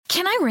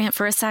Can I rant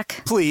for a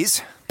sec?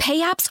 Please. Pay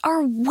apps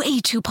are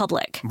way too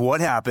public. What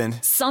happened?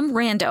 Some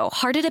rando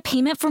hearted a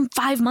payment from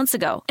 5 months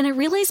ago, and I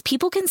realized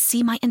people can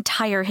see my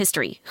entire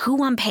history,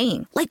 who I'm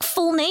paying, like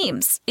full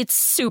names. It's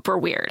super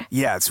weird.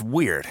 Yeah, it's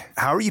weird.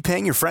 How are you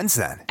paying your friends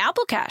then?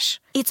 Apple Cash.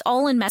 It's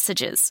all in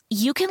messages.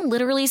 You can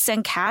literally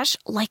send cash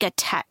like a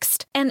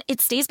text, and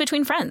it stays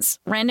between friends.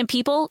 Random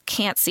people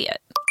can't see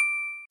it.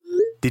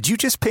 Did you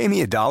just pay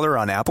me $1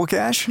 on Apple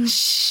Cash?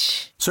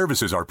 Shh.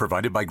 Services are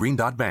provided by Green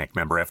Dot Bank.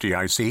 Member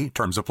FDIC.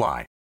 Terms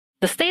apply.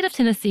 The state of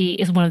Tennessee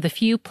is one of the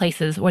few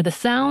places where the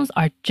sounds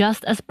are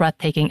just as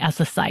breathtaking as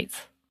the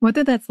sights.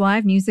 Whether that's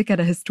live music at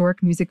a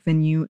historic music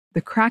venue,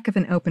 the crack of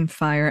an open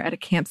fire at a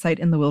campsite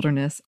in the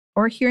wilderness,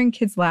 or hearing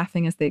kids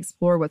laughing as they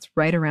explore what's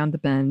right around the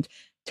bend,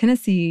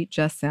 Tennessee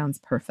just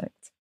sounds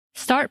perfect.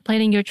 Start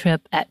planning your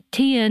trip at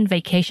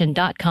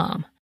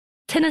tnvacation.com.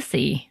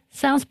 Tennessee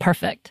sounds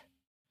perfect.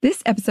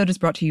 This episode is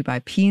brought to you by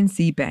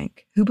PNC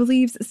Bank, who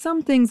believes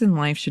some things in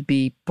life should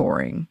be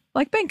boring,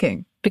 like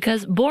banking.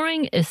 Because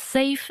boring is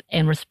safe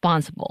and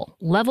responsible,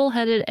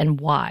 level-headed and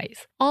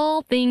wise.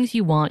 All things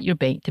you want your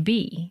bank to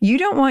be. You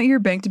don't want your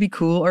bank to be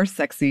cool or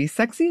sexy.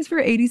 Sexy is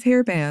for 80s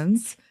hair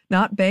bands,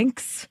 not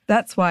banks.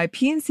 That's why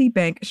PNC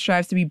Bank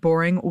strives to be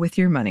boring with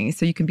your money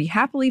so you can be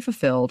happily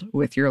fulfilled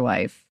with your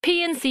life.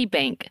 PNC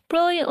Bank,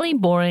 brilliantly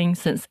boring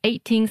since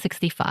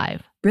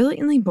 1865.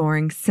 Brilliantly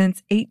Boring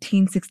Since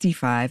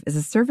 1865 is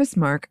a service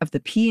mark of the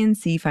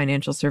PNC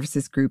Financial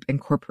Services Group,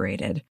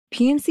 Incorporated.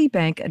 PNC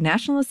Bank, a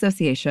National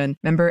Association,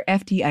 member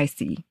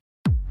FDIC.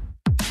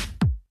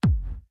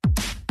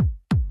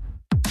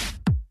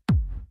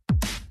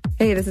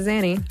 Hey, this is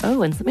Annie.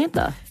 Oh, and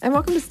Samantha. And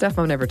welcome to Stuff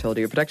Mom Never Told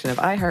You, a production of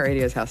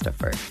iHeartRadio's How Stuff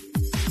Works.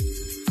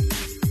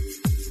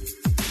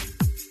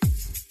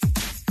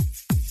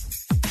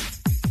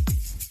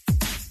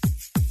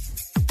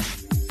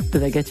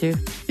 Did I get you?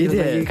 You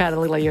did. Like, you kind of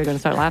looked like you were going to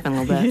start laughing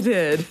a little bit. You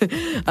did.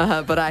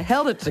 But I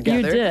held it together.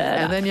 You did.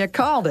 And then you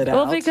called it out.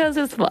 Well, because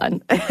it's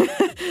fun.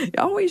 You're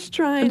always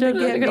trying to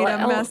get me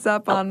to mess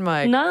up on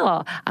mic.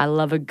 No, I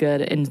love a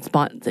good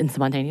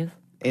spontaneous.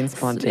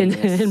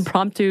 Spontaneous.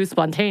 Impromptu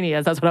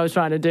spontaneous. That's what I was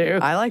trying to do.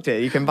 I liked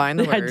it. You combined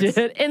the words. I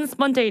did. In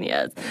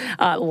spontaneous.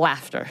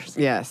 Laughter.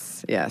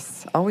 Yes.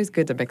 Always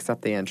good to mix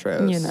up the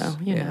intros.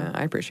 You know.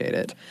 I appreciate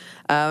it.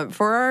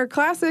 For our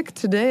classic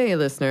today,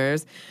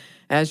 listeners,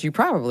 as you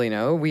probably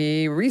know,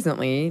 we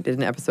recently did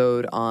an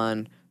episode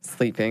on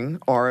sleeping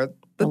or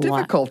the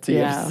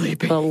difficulty of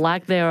sleeping. The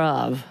lack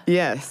thereof.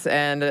 Yes,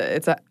 and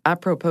it's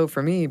apropos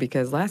for me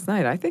because last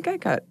night I think I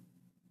got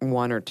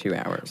 1 or 2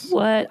 hours.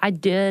 What I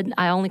did,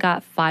 I only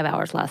got 5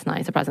 hours last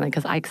night, surprisingly,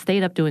 because I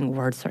stayed up doing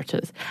word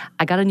searches.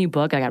 I got a new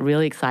book. I got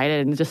really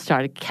excited and just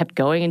kept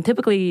going. And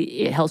typically,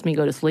 it helps me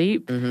go to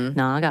sleep. Mm-hmm.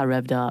 No, I got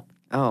revved up.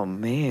 Oh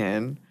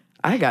man,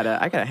 I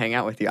gotta hang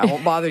out with you. I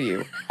won't bother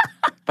you,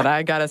 but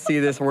I gotta see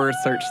this word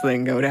search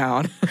thing go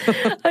down.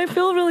 I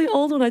feel really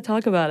old when I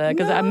talk about it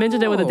because I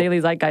mentioned it with the Daily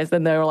Zeitgeist,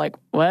 and they were like,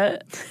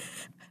 "What?"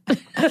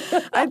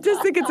 I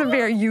just think it's a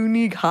very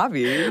unique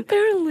hobby.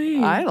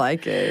 Apparently. I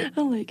like it.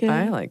 I like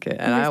it.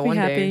 And one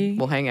day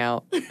we'll hang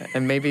out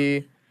and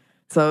maybe...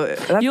 So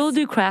you'll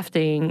do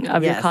crafting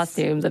of your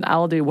costumes and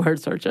I'll do word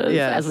searches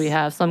as we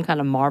have some kind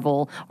of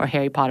Marvel or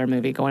Harry Potter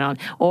movie going on.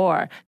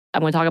 Or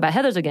I'm going to talk about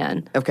Heathers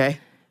again. Okay.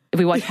 If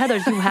we watch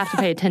Heathers, you have to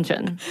pay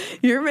attention.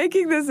 You're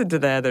making this into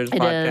the Heathers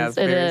podcast.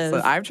 It is.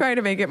 So I'm trying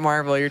to make it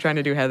Marvel. You're trying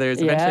to do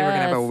Heathers. Eventually we're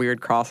going to have a weird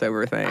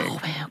crossover thing. Oh,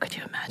 man, could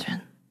you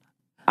imagine?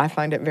 I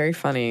find it very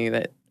funny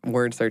that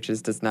word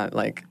searches does not,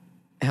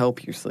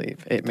 help you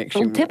sleep. It makes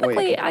you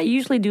typically, awake. I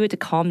usually do it to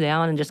calm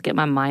down and just get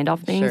my mind off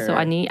things. Sure. So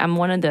I'm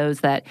one of those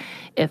that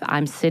if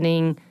I'm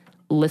sitting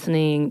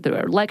listening through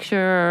a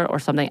lecture or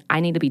something, I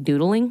need to be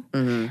doodling.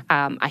 Mm-hmm.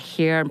 I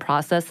hear and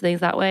process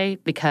things that way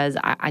because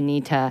I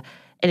need to,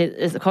 and it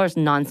is, of course,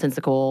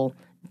 nonsensical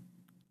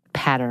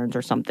patterns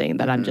or something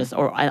that I'm just,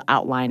 or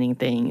outlining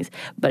things.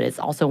 But it's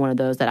also one of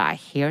those that I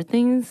hear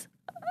things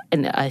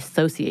and I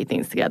associate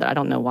things together. I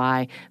don't know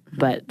why,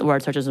 but the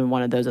word searches are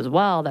one of those as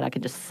well that I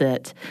can just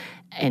sit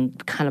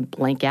and kind of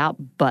blank out,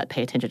 but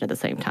pay attention at the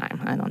same time.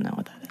 I don't know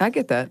what that is. I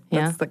get that.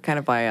 Yeah? That's kind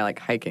of why I like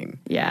hiking.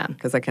 Yeah.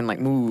 Because I can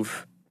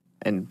move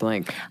and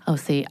blank. Oh,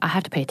 see, I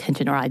have to pay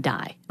attention or I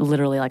die.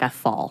 Literally, I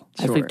fall.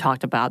 As we've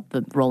talked about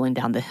the rolling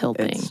down the hill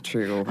thing. It's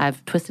true.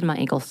 I've twisted my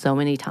ankle so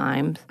many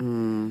times.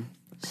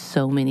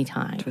 So many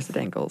times. Twisted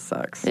ankle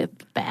sucks.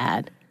 It's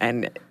bad.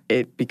 And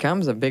it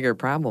becomes a bigger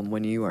problem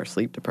when you are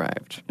sleep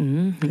deprived.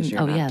 Mm-hmm.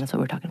 Oh, yeah, that's what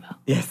we're talking about.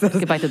 Yes. Let's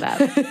get back to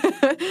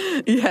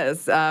that.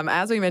 Yes.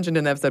 As we mentioned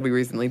in the episode we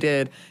recently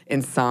did,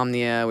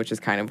 insomnia, which is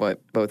kind of what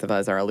both of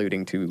us are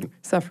alluding to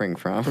suffering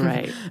from,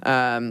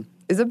 right,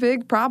 is a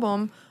big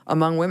problem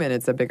among women.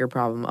 It's a bigger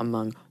problem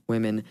among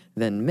women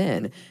than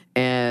men.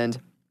 And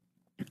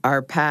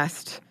our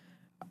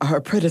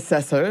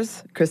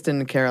predecessors,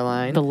 Kristen and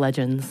Caroline. The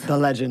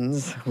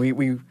legends.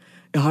 We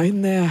are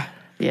in there.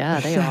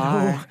 Yeah, they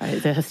are.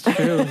 That's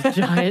true.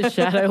 Giant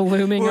shadow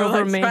looming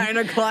over me. We're trying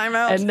to climb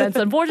out. And that's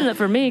unfortunate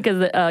for me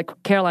because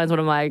Caroline's one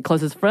of my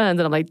closest friends.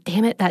 And I'm like,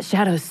 damn it, that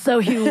shadow is so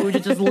huge.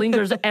 It just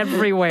lingers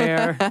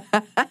everywhere.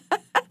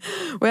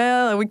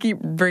 Well, we keep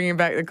bringing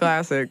back the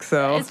classics,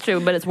 so. It's true,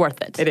 but it's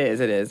worth it. It is.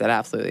 It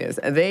absolutely is.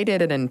 They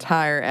did an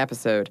entire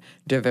episode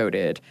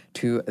devoted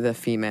to the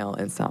female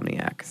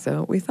insomniac,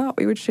 so we thought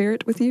we would share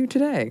it with you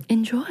today.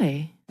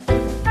 Enjoy.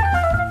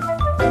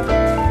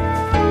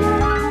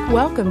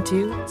 Welcome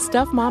to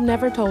Stuff Mom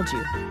Never Told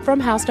You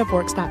from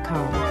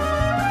HowStuffWorks.com.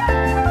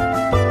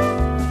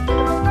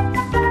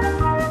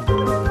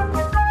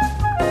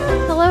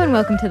 Hello and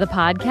welcome to the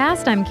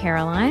podcast. I'm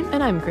Caroline.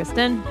 And I'm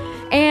Kristen.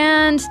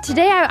 And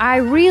today I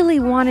really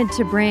wanted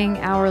to bring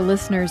our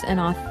listeners an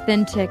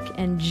authentic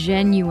and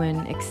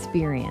genuine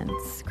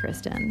experience,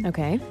 Kristen.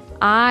 Okay.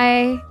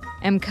 I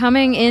am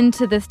coming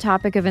into this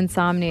topic of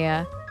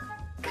insomnia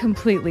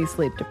completely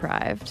sleep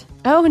deprived.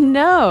 Oh,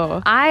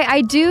 no.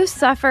 I do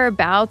suffer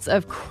bouts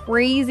of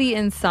crazy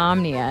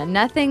insomnia.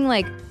 Nothing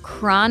like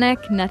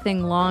chronic,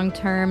 nothing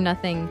long-term,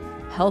 nothing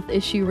health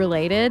issue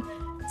related.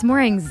 It's more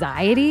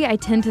anxiety. I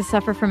tend to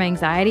suffer from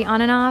anxiety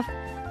on and off,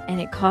 and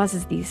it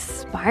causes these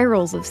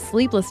spirals of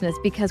sleeplessness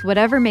because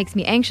whatever makes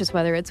me anxious,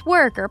 whether it's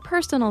work or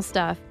personal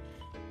stuff,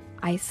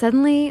 I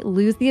suddenly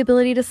lose the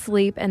ability to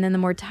sleep, and then the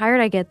more tired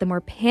I get, the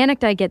more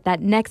panicked I get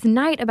that next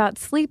night about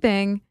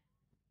sleeping,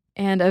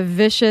 and a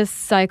vicious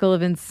cycle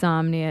of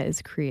insomnia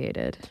is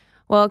created.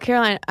 Well,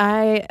 Caroline,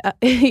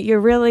 you're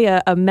really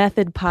a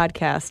method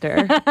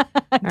podcaster.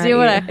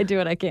 I do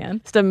what I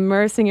can. Just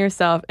immersing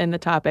yourself in the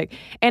topic.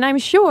 And I'm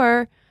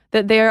sure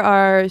that there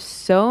are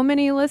so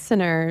many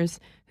listeners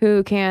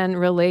who can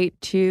relate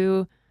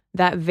to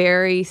that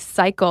very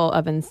cycle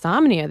of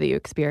insomnia that you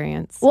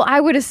experience. Well,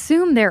 I would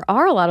assume there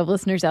are a lot of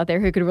listeners out there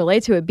who could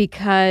relate to it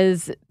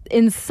because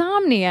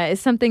insomnia is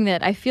something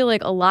that I feel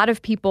like a lot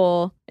of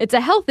people, it's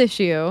a health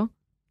issue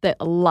that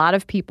a lot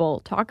of people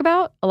talk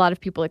about, a lot of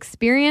people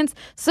experience.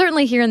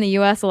 Certainly here in the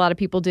U.S., a lot of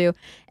people do.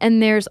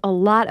 And there's a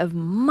lot of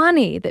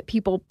money that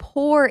people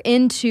pour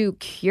into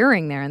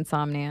curing their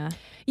insomnia.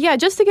 Yeah,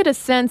 just to get a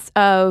sense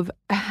of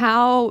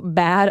how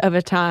bad of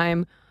a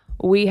time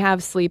we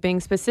have sleeping,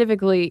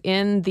 specifically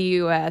in the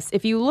U.S.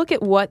 If you look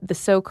at what the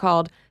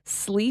so-called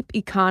sleep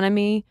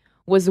economy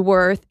was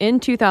worth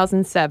in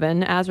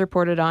 2007, as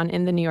reported on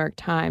in the New York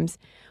Times,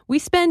 we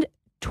spend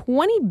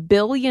 $20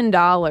 billion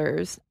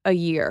a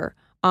year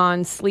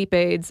on sleep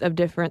aids of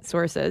different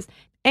sources.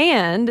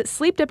 And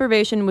sleep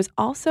deprivation was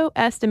also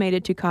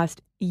estimated to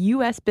cost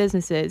U.S.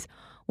 businesses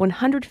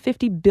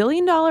 $150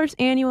 billion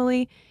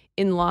annually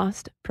in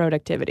lost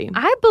productivity.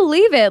 I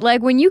believe it.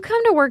 Like when you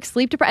come to work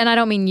sleep deprived, and I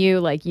don't mean you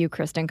like you,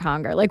 Kristen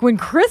Conger. Like when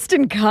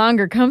Kristen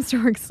Conger comes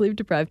to work sleep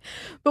deprived,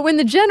 but when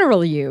the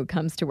general you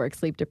comes to work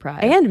sleep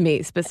deprived. And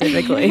me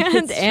specifically.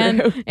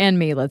 and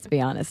me, let's be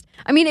honest.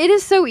 I mean, it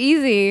is so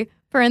easy,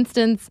 for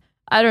instance,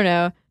 I don't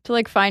know, to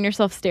like find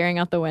yourself staring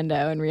out the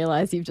window and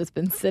realize you've just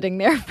been sitting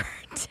there for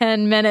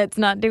 10 minutes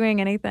not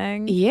doing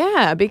anything.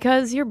 Yeah,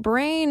 because your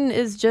brain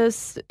is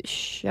just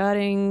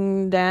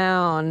shutting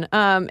down.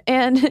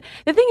 And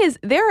the thing is,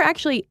 there are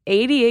actually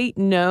 88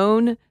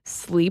 known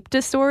sleep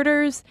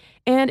disorders.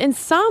 And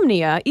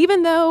insomnia,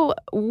 even though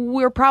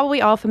we're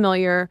probably all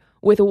familiar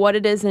with what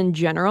it is in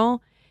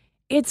general,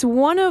 it's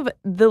one of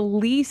the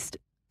least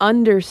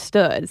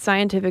understood,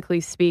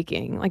 scientifically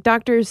speaking. Like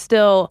doctors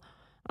still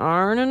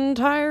aren't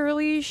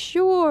entirely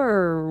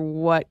sure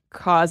what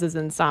causes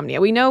insomnia.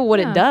 We know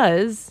what it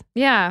does.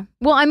 Yeah.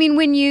 Well, I mean,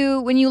 when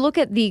you look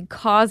at the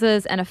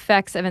causes and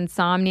effects of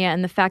insomnia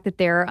and the fact that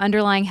there are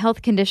underlying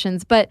health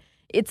conditions, but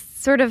it's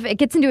sort of, it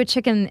gets into a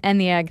chicken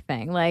and the egg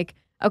thing. Like,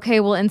 okay,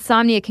 well,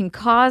 insomnia can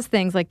cause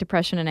things like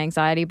depression and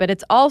anxiety, but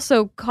it's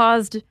also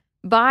caused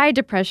by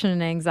depression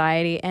and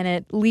anxiety, and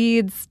it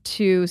leads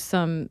to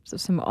some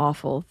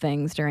awful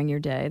things during your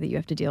day that you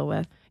have to deal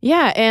with.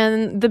 Yeah,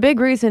 and the big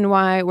reason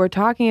why we're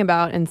talking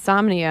about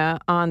insomnia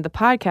on the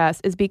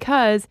podcast is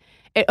because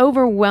it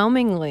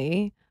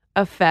overwhelmingly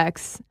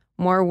affects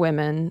more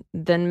women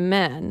than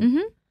men.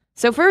 Mm-hmm.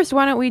 So first,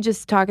 why don't we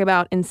just talk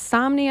about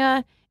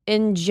insomnia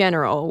in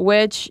general,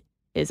 which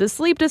is a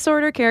sleep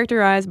disorder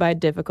characterized by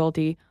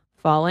difficulty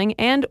falling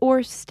and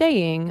or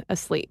staying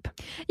asleep.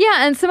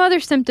 Yeah, and some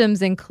other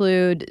symptoms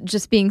include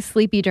just being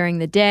sleepy during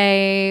the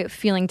day,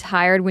 feeling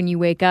tired when you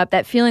wake up,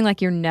 that feeling like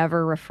you're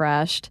never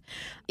refreshed,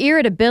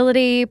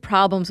 irritability,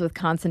 problems with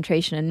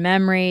concentration and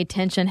memory,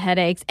 tension,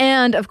 headaches,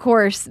 and of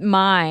course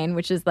mine,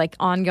 which is like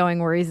ongoing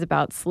worries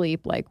about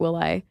sleep, like will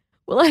I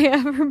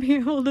ever be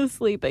able to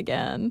sleep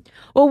again?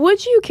 Well,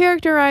 would you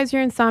characterize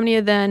your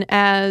insomnia then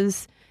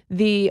as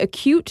the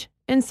acute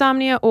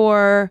insomnia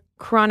or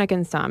chronic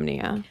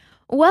insomnia?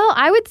 Well,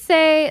 I would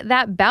say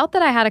that bout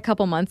that I had a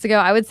couple months ago,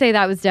 I would say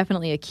that was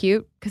definitely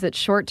acute because it's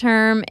short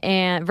term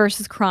and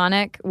versus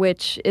chronic,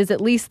 which is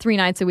at least 3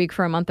 nights a week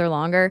for a month or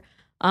longer.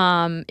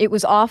 It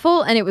was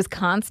awful and it was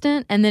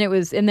constant, and then it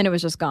was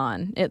just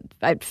gone.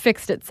 It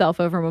fixed itself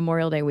over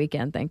Memorial Day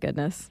weekend, thank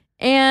goodness.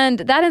 And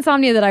that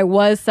insomnia that I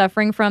was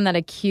suffering from, that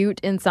acute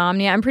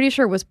insomnia, I'm pretty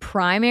sure was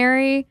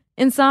primary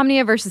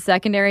insomnia versus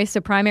secondary.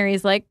 So primary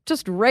is like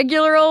just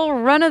regular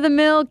old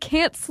run-of-the-mill,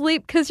 can't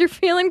sleep because you're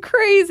feeling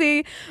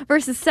crazy,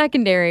 versus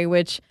secondary,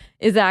 which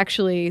is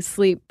actually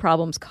sleep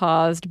problems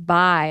caused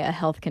by a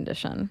health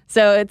condition.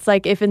 So it's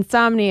like if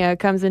insomnia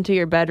comes into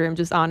your bedroom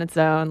just on its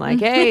own, like,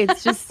 hey,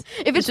 it's just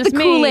if it's just the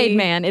me. Kool-Aid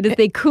man, it is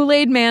the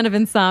Kool-Aid man of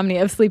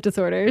insomnia, of sleep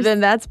disorders. Then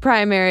that's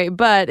primary.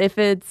 But if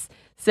it's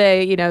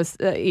say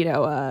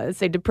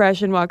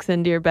depression walks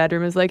into your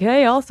bedroom, is like,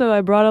 hey, also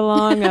I brought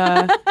along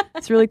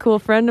this really cool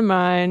friend of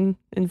mine,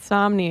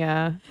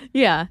 insomnia.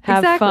 Yeah, Have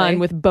exactly. fun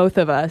with both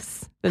of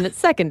us. Then it's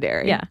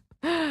secondary. Yeah.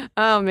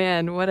 Oh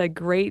man, what a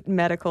great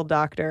medical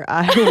doctor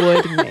I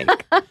would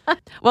make.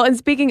 Well, and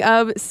speaking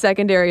of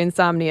secondary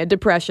insomnia,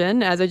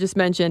 depression, as I just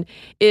mentioned,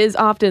 is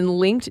often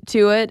linked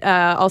to it.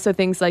 Also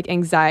things like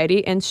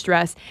anxiety and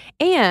stress.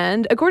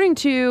 And according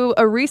to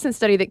a recent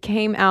study that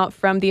came out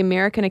from the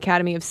American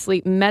Academy of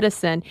Sleep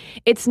Medicine,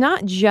 it's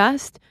not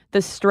just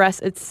the stress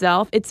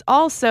itself, it's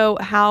also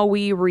how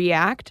we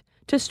react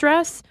to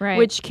stress, Right.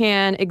 which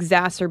can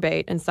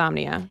exacerbate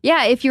insomnia.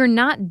 Yeah, if you're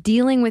not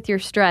dealing with your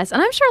stress, and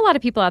I'm sure a lot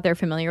of people out there are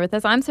familiar with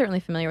this, I'm certainly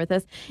familiar with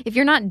this. If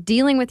you're not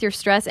dealing with your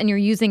stress and you're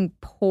using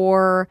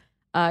poor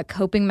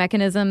coping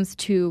mechanisms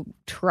to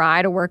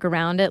try to work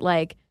around it,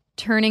 like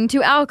turning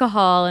to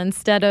alcohol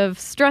instead of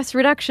stress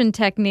reduction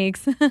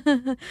techniques.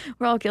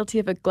 We're all guilty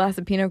of a glass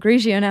of Pinot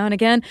Grigio now and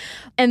again.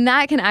 And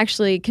that can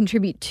actually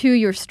contribute to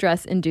your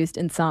stress-induced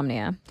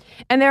insomnia.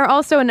 And there are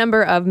also a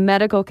number of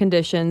medical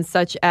conditions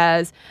such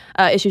as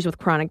issues with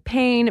chronic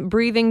pain,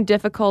 breathing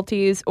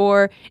difficulties,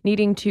 or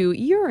needing to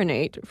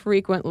urinate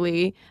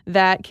frequently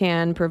that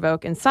can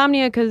provoke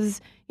insomnia because,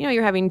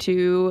 you're having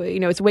to,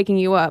 it's waking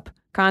you up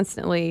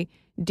constantly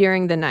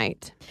during the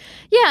night.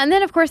 Yeah, and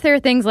then of course there are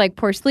things like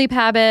poor sleep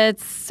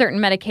habits, certain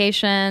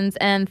medications,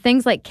 and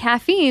things like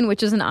caffeine,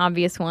 which is an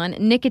obvious one,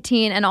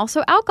 nicotine, and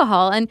also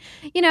alcohol. And,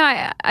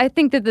 I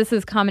think that this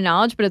is common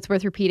knowledge, but it's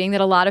worth repeating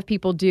that a lot of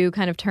people do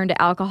kind of turn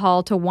to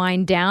alcohol to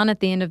wind down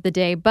at the end of the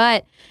day.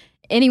 But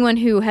anyone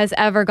who has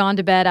ever gone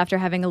to bed after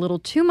having a little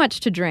too much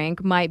to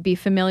drink might be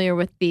familiar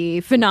with the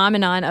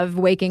phenomenon of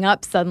waking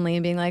up suddenly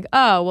and being like,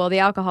 oh, well, the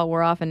alcohol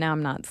wore off and now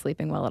I'm not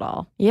sleeping well at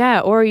all. Yeah,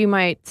 or you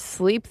might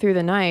sleep through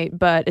the night,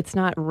 but it's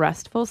not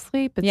restful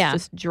sleep. It's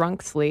just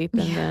drunk sleep.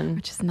 And then,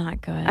 which is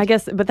not good. I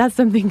guess, but that's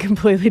something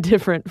completely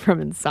different from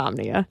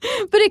insomnia.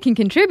 But it can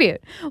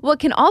contribute. What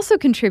can also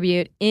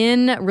contribute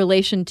in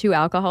relation to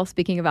alcohol,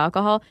 speaking of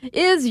alcohol,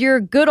 is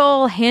your good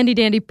old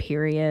handy-dandy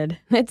period.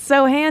 It's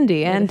so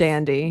handy and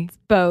dandy.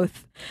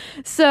 Both.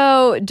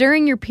 So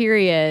during your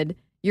period,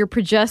 your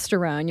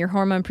progesterone, your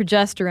hormone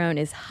progesterone,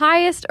 is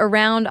highest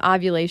around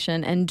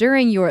ovulation and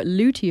during your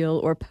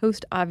luteal or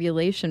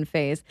post-ovulation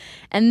phase.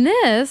 And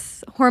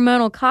this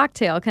hormonal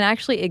cocktail can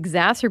actually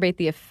exacerbate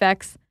the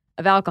effects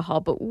of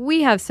alcohol. But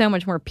we have so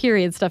much more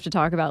period stuff to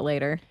talk about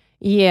later.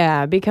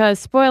 Yeah, because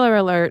spoiler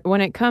alert, when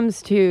it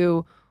comes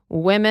to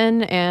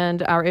women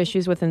and our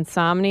issues with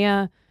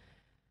insomnia,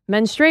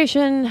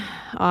 menstruation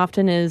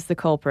often is the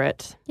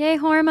culprit. Yay,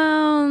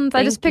 hormones.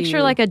 I just picture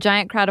you. like a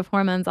giant crowd of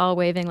hormones all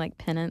waving like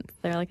pennants.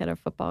 They're like at a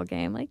football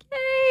game, like,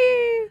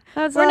 yay,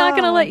 we're not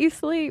going to let you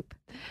sleep.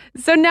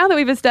 So now that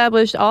we've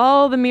established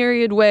all the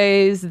myriad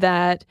ways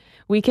that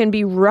we can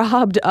be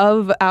robbed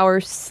of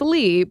our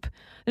sleep,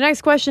 the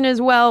next question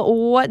is, well,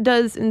 what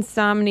does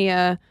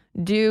insomnia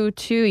do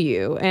to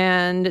you?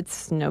 And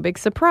it's no big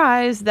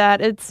surprise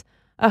that it's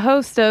a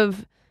host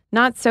of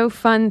not so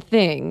fun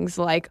things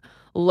like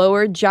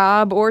lower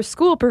job or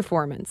school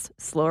performance,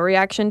 slow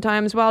reaction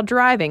times while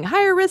driving,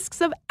 higher risks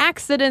of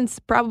accidents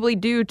probably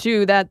due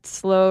to that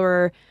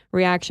slower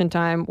reaction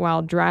time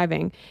while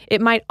driving.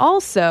 It might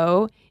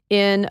also,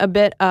 in a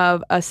bit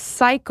of a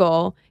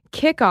cycle,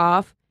 kick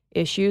off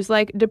issues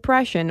like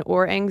depression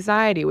or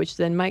anxiety, which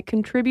then might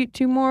contribute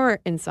to more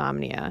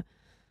insomnia.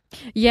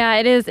 Yeah,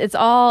 it is.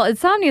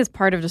 Insomnia is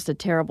part of just a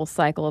terrible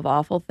cycle of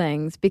awful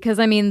things because,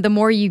 the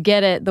more you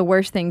get it, the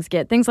worse things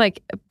get. Things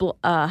like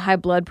high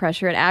blood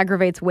pressure, it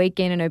aggravates weight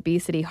gain and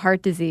obesity,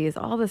 heart disease,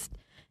 all this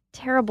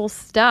terrible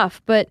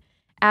stuff. But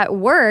at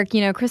work,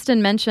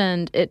 Kristen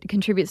mentioned it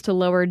contributes to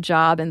lower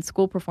job and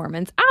school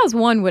performance, as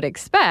one would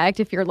expect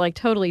if you're like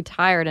totally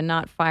tired and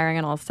not firing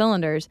on all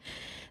cylinders.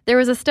 There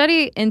was a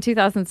study in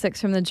 2006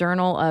 from the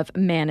Journal of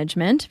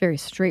Management, very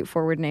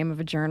straightforward name of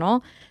a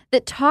journal,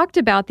 that talked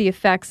about the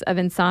effects of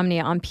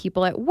insomnia on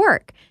people at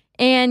work.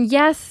 And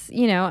yes,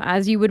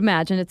 as you would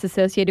imagine, it's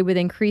associated with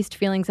increased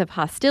feelings of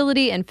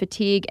hostility and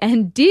fatigue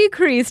and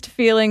decreased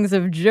feelings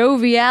of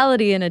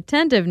joviality and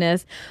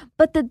attentiveness,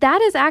 but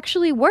that is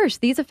actually worse.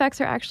 These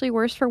effects are actually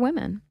worse for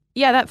women.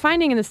 Yeah, that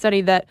finding in the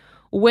study that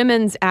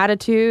women's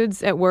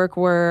attitudes at work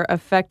were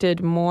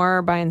affected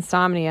more by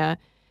insomnia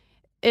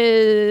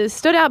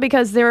stood out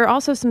because there are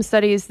also some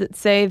studies that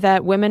say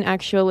that women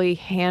actually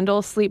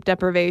handle sleep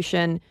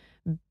deprivation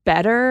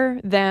better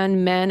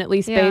than men, at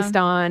least based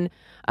on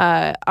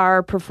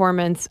our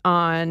performance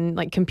on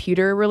like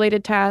computer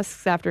related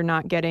tasks after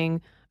not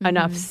getting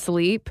enough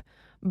sleep.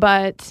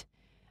 But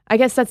I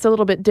guess that's a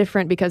little bit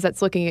different because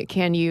that's looking at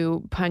can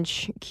you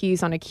punch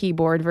keys on a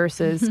keyboard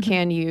versus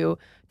can you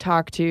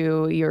talk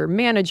to your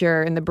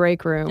manager in the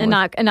break room and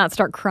not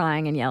start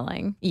crying and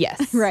yelling.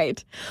 Yes.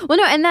 Right. Well,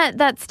 no, and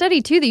that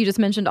study too that you just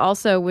mentioned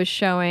also was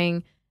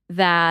showing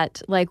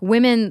that like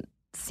women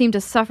seem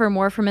to suffer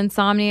more from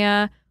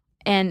insomnia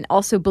and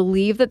also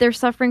believe that they're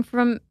suffering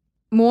from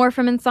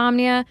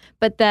insomnia,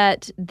 but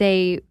that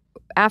they,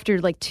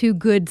 after like 2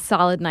 good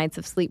solid nights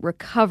of sleep,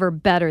 recover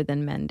better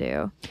than men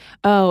do.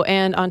 Oh,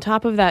 and on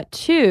top of that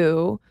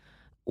too,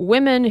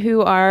 women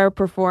who are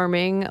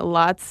performing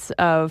lots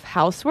of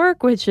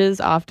housework, which is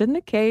often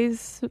the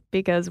case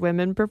because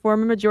women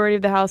perform a majority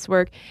of the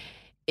housework,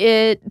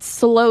 it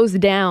slows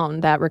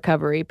down that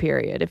recovery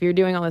period. If you're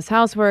doing all this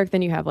housework,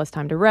 then you have less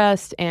time to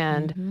rest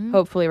and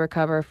hopefully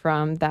recover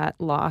from that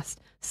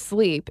lost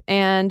sleep.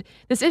 And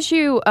this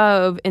issue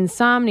of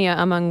insomnia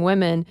among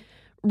women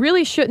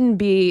really shouldn't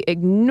be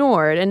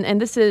ignored.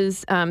 And this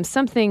is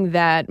something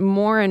that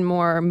more and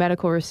more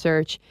medical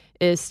research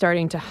is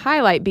starting to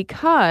highlight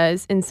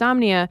because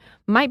insomnia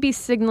might be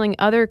signaling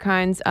other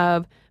kinds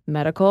of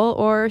medical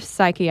or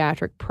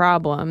psychiatric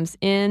problems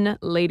in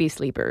lady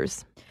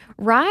sleepers.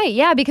 Right,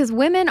 yeah, because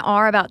women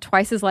are about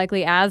twice as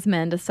likely as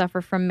men to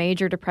suffer from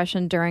major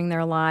depression during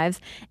their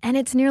lives, and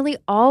it's nearly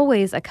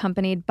always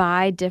accompanied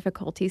by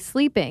difficulty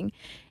sleeping.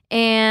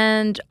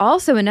 And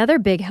also another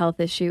big health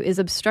issue is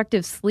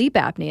obstructive sleep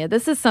apnea.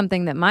 This is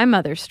something that my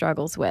mother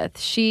struggles with.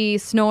 She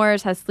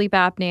snores, has sleep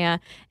apnea,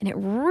 and it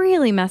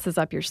really messes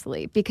up your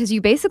sleep because you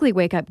basically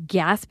wake up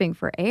gasping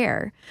for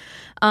air.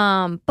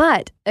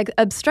 But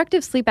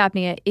obstructive sleep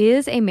apnea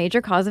is a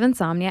major cause of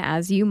insomnia,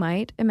 as you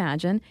might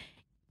imagine,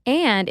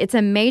 and it's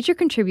a major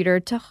contributor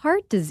to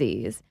heart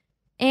disease.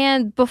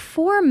 And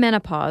before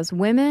menopause,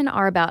 women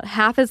are about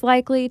half as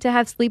likely to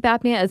have sleep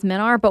apnea as men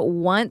are, but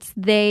once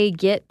they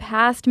get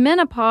past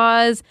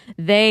menopause,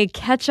 they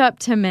catch up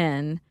to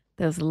men.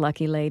 Those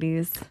lucky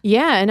ladies.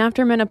 Yeah, and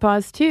after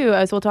menopause too,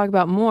 as we'll talk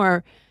about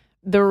more,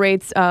 the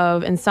rates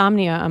of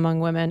insomnia among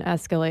women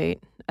escalate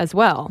as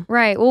well.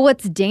 Right. Well,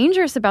 what's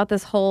dangerous about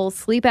this whole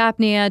sleep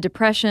apnea,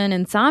 depression,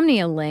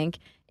 insomnia link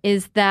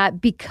is that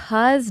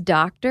because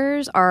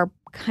doctors are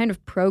kind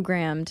of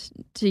programmed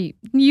to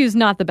use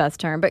not the best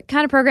term, but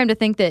kind of programmed to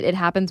think that it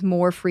happens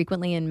more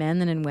frequently in men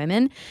than in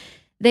women,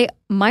 they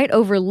might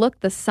overlook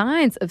the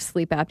signs of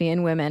sleep apnea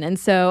in women. And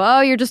so, oh,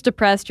 you're just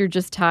depressed, you're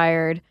just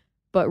tired.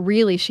 But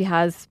really, she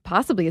has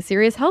possibly a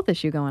serious health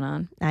issue going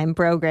on. I'm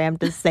programmed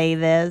to say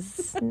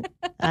this.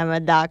 I'm a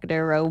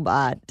Dr.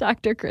 Robot.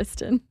 Dr.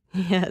 Kristen.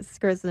 Yes,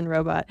 Kristen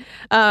Robot.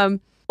 Well,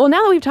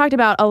 now that we've talked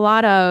about a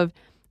lot of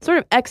sort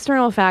of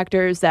external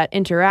factors that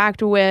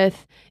interact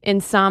with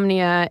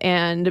insomnia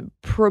and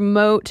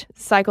promote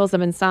cycles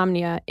of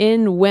insomnia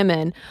in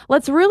women,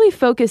 let's really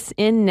focus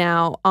in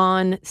now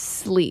on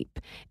sleep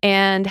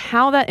and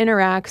how that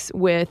interacts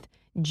with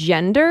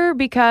gender,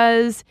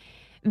 because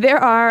there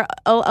are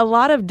a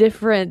lot of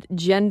different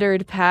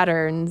gendered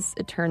patterns,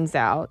 it turns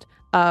out,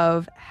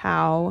 of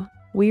how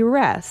we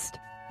rest.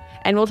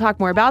 And we'll talk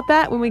more about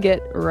that when we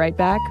get right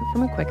back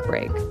from a quick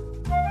break.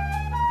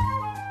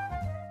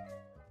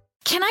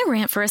 Can I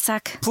rant for a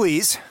sec?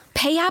 Please.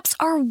 Pay apps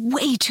are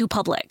way too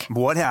public.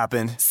 What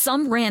happened?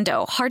 Some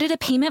rando hearted a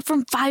payment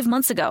from 5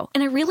 months ago,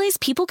 and I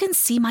realized people can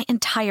see my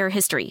entire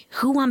history,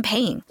 who I'm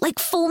paying, like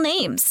full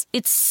names.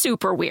 It's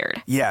super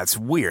weird. Yeah, it's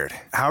weird.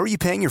 How are you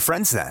paying your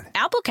friends then?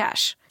 Apple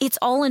Cash. It's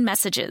all in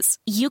messages.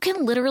 You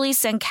can literally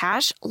send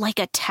cash like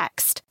a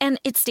text, and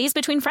it stays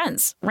between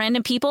friends.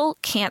 Random people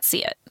can't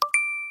see it.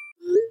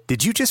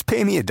 Did you just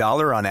pay me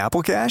 $1 on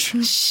Apple Cash?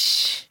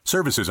 Shh.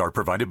 Services are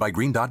provided by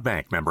Green Dot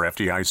Bank, member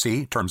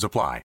FDIC. Terms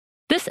apply.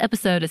 This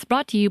episode is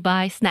brought to you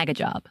by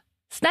Snagajob.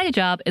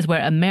 Snagajob is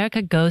where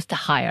America goes to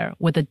hire,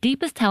 with the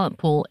deepest talent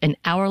pool in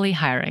hourly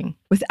hiring.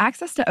 With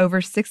access to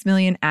over 6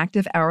 million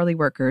active hourly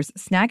workers,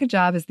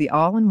 Snagajob is the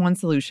all-in-one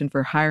solution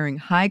for hiring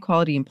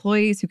high-quality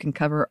employees who can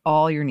cover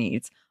all your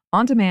needs.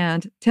 On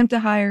demand, temp to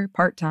hire,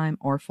 part-time,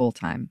 or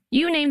full-time.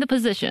 You name the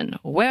position: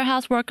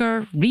 warehouse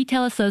worker,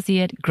 retail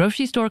associate,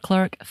 grocery store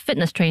clerk,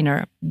 fitness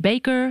trainer,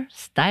 baker,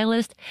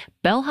 stylist,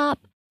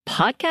 bellhop,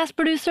 podcast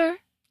producer.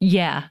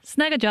 Yeah,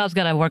 Snagajob's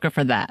got a worker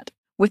for that.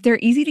 With their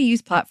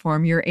easy-to-use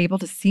platform, you're able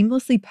to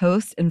seamlessly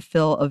post and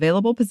fill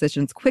available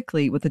positions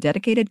quickly with a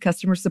dedicated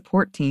customer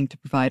support team to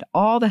provide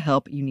all the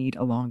help you need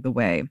along the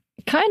way.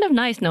 Kind of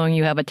nice knowing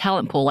you have a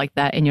talent pool like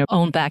that in your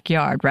own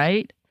backyard,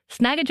 right?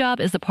 Snagajob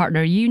is the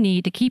partner you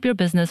need to keep your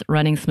business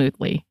running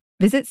smoothly.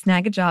 Visit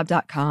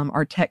snagajob.com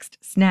or text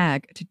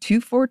SNAG to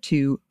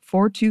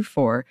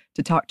 242-424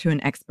 to talk to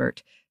an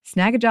expert.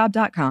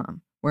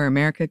 Snagajob.com, where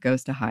America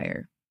goes to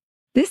hire.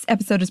 This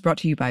episode is brought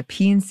to you by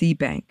PNC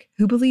Bank,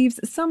 who believes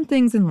some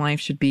things in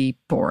life should be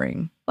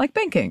boring, like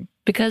banking.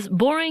 Because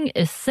boring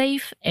is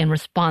safe and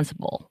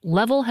responsible,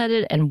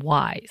 level-headed and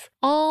wise.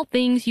 All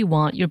things you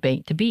want your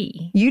bank to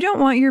be. You don't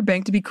want your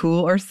bank to be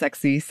cool or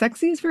sexy.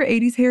 Sexy is for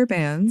 80s hair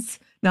bands,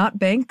 not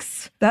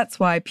banks. That's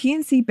why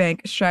PNC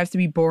Bank strives to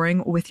be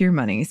boring with your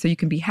money so you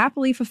can be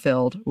happily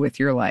fulfilled with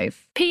your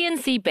life.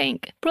 PNC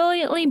Bank,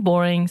 brilliantly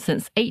boring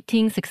since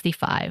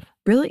 1865.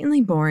 Brilliantly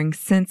Boring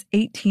Since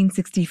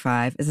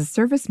 1865 is a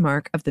service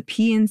mark of the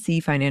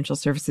PNC Financial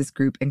Services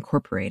Group,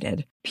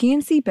 Incorporated.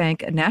 PNC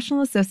Bank, a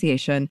National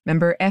Association,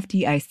 member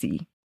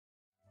FDIC.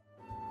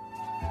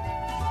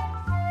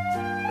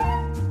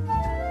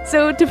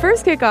 So to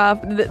first kick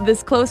off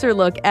this closer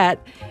look at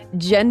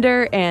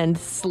gender and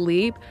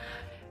sleep,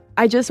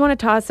 I just want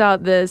to toss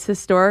out this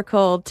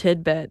historical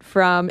tidbit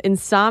from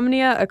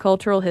Insomnia, A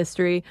Cultural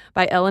History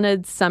by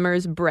Elena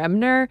Summers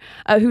Bremner,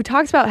 who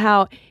talks about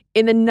how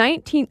in the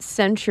 19th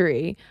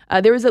century,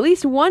 there was at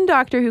least one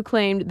doctor who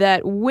claimed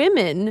that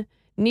women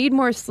need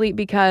more sleep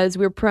because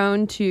we're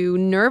prone to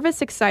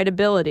nervous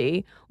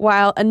excitability,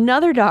 while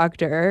another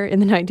doctor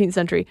in the 19th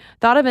century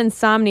thought of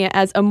insomnia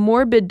as a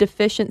morbid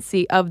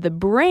deficiency of the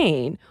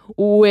brain,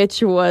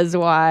 which was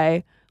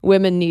why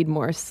women need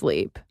more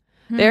sleep.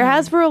 There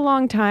has for a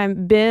long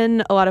time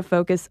been a lot of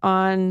focus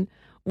on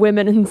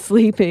women and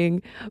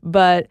sleeping,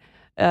 but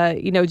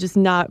just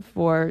not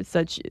for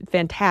such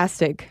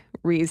fantastic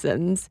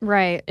reasons.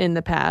 Right. In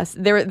the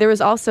past. There was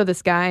also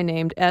this guy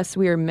named S.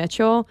 Weir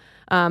Mitchell,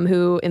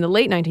 who in the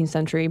late 19th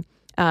century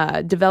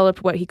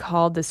developed what he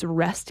called this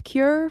rest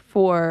cure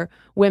for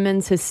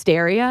women's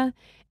hysteria.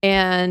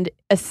 And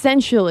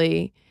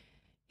essentially,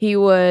 he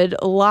would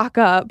lock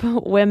up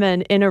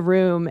women in a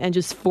room and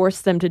just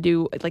force them to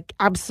do like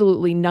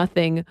absolutely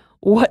nothing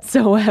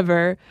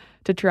whatsoever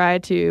to try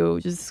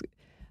to just,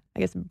 I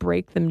guess,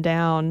 break them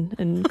down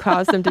and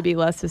cause them to be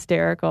less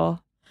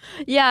hysterical.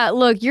 Yeah,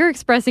 look, you're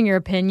expressing your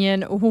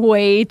opinion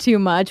way too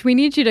much. We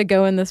need you to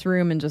go in this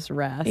room and just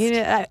rest.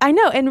 Yeah, I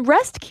know. And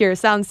rest cure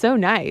sounds so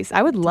nice.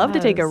 I would love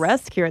to take a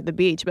rest cure at the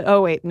beach, but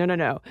oh, wait,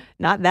 no.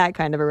 Not that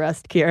kind of a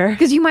rest cure.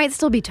 Because you might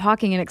still be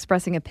talking and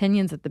expressing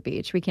opinions at the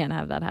beach. We can't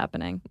have that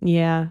happening.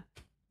 Yeah.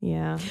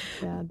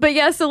 But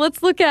yeah, so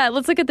let's look at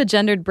the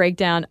gendered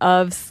breakdown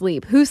of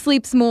sleep. Who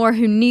sleeps more?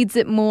 Who needs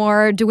it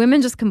more? Do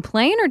women just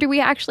complain, or do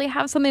we actually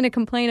have something to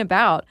complain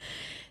about?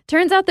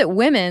 Turns out that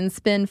women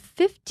spend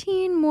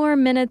 15 more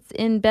minutes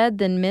in bed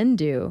than men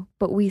do,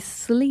 but we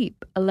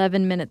sleep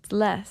 11 minutes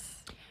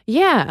less.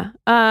 Yeah.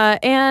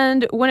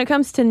 And when it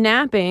comes to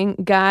napping,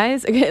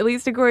 guys, at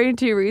least according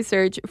to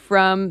research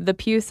from the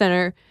Pew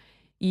Center,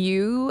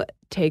 you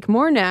take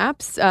more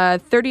naps.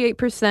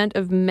 38%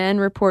 of men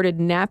reported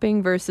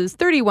napping versus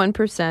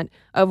 31%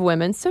 of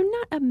women. So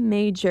not a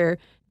major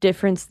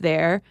difference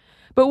there.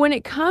 But when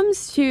it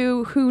comes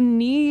to who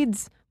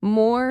needs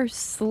more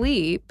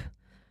sleep,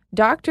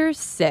 doctors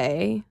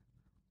say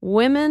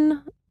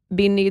women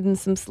be needing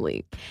some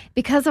sleep.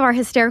 Because of our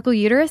hysterical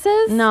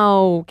uteruses?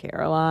 No,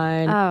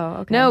 Caroline. Oh,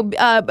 okay. No,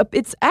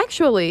 it's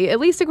actually, at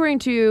least according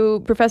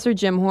to Professor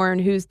Jim Horn,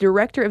 who's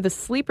director of the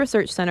Sleep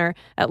Research Center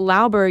at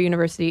Loughborough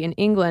University in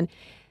England,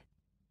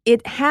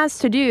 it has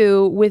to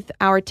do with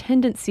our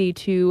tendency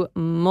to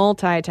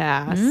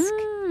multitask.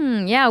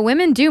 Yeah,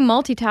 women do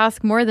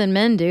multitask more than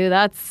men do.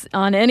 That's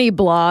on any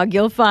blog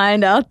you'll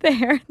find out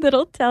there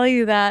that'll tell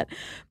you that.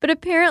 But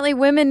apparently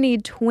women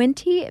need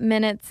 20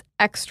 minutes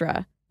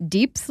extra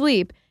deep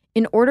sleep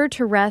in order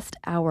to rest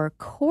our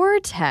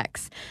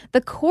cortex.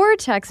 The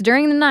cortex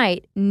during the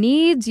night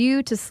needs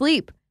you to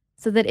sleep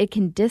so that it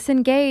can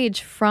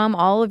disengage from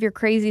all of your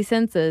crazy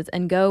senses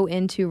and go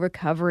into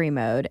recovery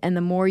mode. And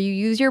the more you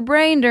use your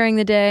brain during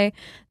the day,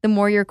 the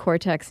more your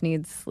cortex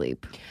needs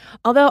sleep.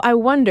 Although I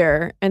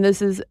wonder, and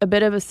this is a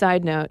bit of a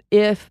side note,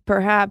 if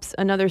perhaps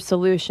another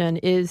solution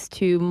is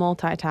to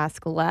multitask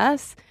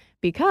less,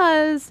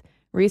 because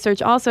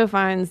research also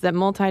finds that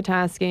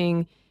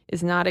multitasking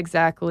is not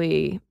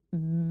exactly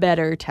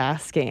better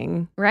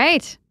tasking.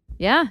 Right.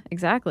 Yeah,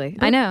 exactly.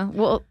 I know.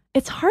 Well,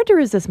 it's hard to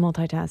resist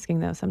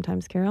multitasking, though,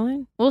 sometimes,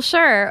 Caroline. Well,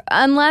 sure.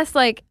 Unless,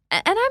 and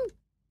I'm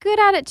good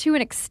at it to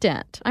an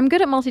extent. I'm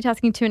good at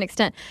multitasking to an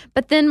extent.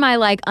 But then my,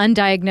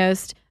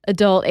 undiagnosed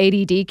adult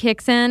ADD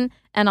kicks in,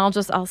 and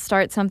I'll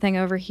start something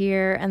over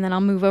here, and then I'll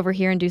move over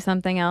here and do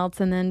something else.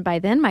 And then by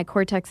then, my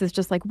cortex is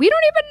just like, we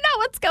don't even know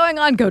what's going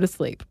on. Go to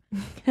sleep.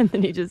 And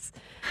then you just...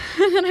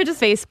 and then I just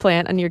face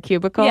plant on your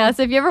cubicle. Yeah,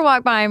 so if you ever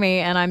walk by me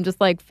and I'm just,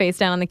 face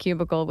down on the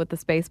cubicle with the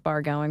space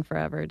bar going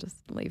forever,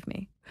 just leave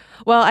me.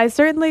 Well, I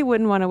certainly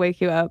wouldn't want to wake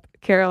you up,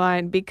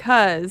 Caroline,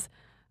 because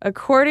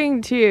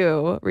according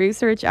to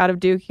research out of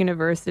Duke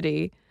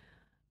University,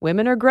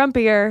 women are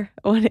grumpier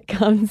when it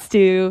comes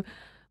to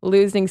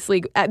losing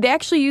sleep. They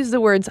actually use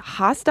the words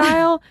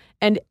hostile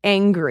and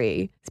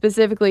angry,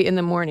 specifically in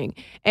the morning.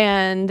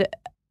 And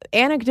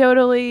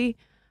anecdotally,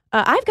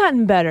 I've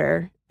gotten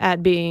better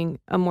at being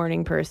a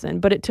morning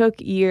person, but it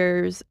took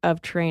years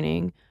of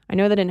training. I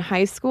know that in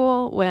high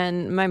school,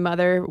 when my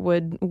mother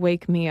would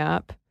wake me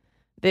up,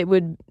 there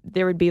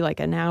would be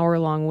an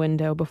hour-long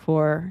window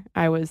before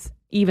I was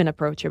even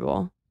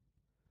approachable.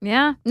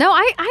 Yeah. No,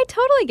 I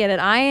totally get it.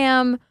 I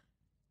am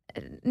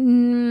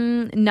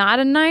not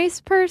a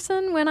nice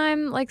person when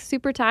I'm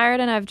super tired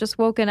and I've just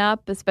woken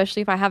up,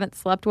 especially if I haven't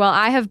slept well.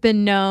 I have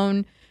been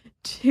known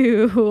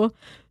to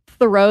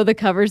throw the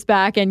covers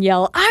back and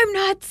yell, "I'm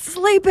not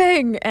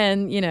sleeping!"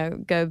 and,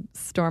 go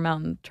storm out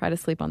and try to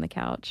sleep on the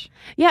couch.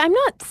 Yeah, I'm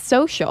not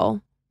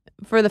social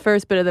for the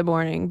first bit of the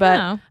morning, but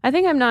No. I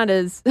think I'm not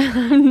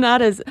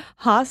as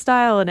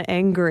hostile and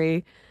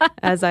angry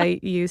as I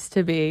used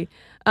to be.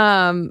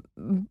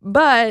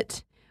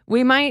 But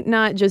we might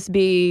not just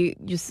be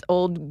just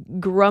old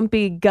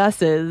grumpy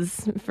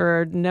Gus's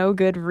for no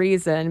good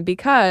reason,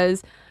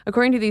 because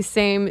according to these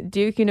same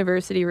Duke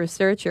University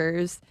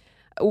researchers,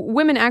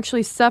 women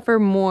actually suffer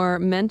more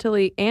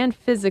mentally and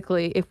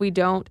physically if we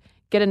don't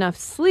get enough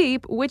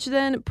sleep, which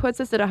then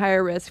puts us at a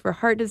higher risk for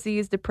heart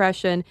disease,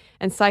 depression,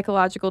 and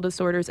psychological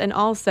disorders. And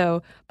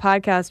also,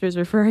 podcasters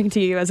referring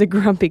to you as a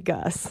grumpy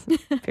Gus,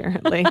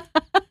 apparently.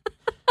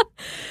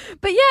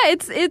 But yeah,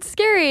 it's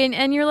scary.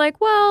 And you're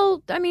like,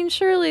 well, I mean,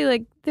 surely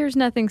like there's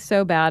nothing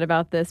so bad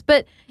about this.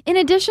 But in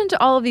addition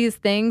to all of these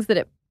things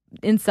that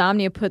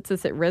insomnia puts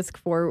us at risk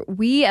for,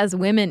 we as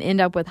women end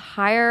up with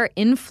higher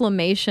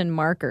inflammation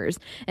markers.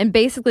 And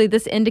basically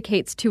this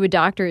indicates to a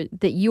doctor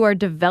that you are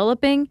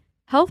developing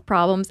health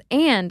problems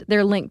and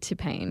they're linked to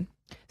pain.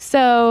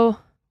 So,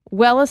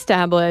 well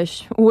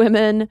established,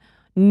 women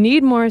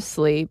need more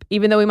sleep.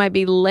 Even though we might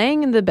be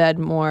laying in the bed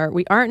more,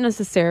 we aren't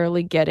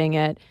necessarily getting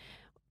it.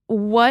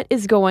 What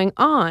is going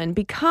on?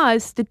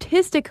 Because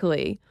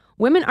statistically,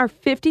 women are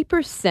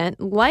 50%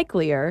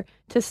 likelier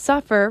to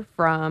suffer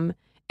from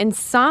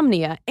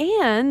insomnia.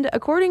 And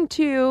according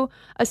to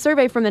a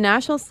survey from the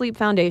National Sleep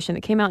Foundation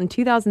that came out in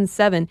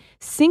 2007,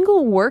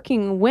 single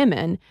working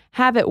women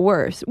have it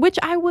worse, which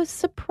I was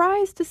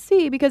surprised to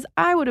see because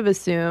I would have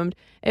assumed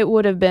it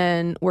would have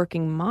been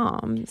working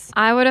moms.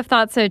 I would have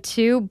thought so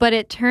too, but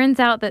it turns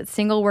out that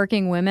single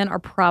working women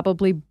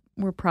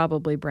we're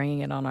probably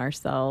bringing it on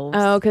ourselves.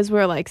 Oh, because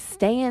we're like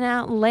staying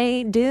out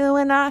late,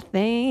 doing our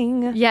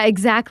thing. Yeah,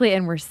 exactly.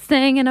 And we're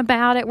singing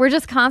about it. We're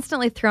just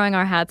constantly throwing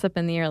our hats up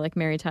in the air like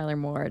Mary Tyler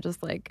Moore,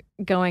 just like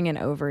going in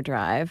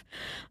overdrive.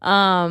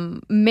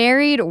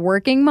 Married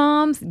working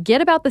moms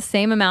get about the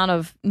same amount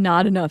of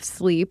not enough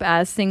sleep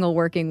as single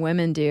working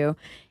women do.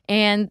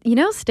 And,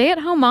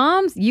 stay-at-home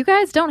moms, you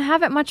guys don't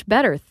have it much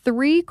better.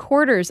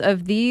 3/4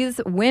 of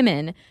these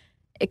women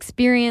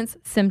experience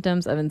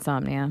symptoms of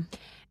insomnia.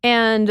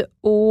 And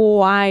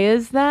why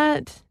is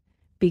that?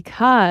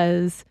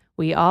 Because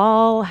we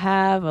all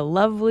have a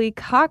lovely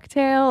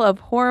cocktail of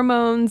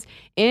hormones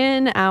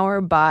in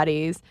our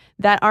bodies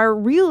that are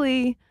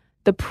really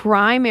the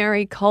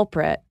primary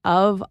culprit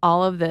of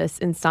all of this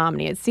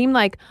insomnia. It seemed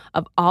like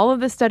of all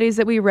of the studies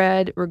that we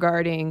read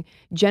regarding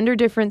gender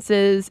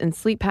differences in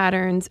sleep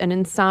patterns and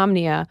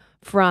insomnia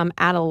from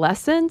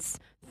adolescence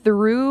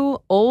through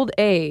old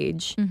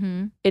age,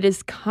 it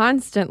is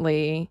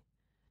constantly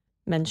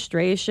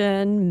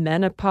menstruation,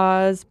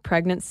 menopause,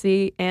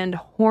 pregnancy, and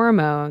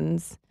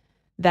hormones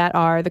that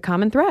are the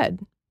common thread.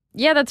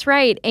 Yeah, that's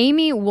right.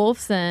 Amy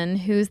Wolfson,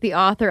 who's the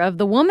author of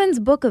The Woman's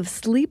Book of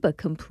Sleep, a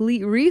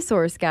complete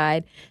resource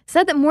guide,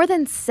 said that more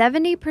than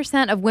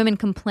 70% of women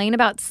complain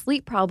about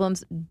sleep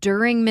problems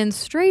during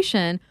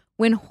menstruation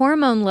when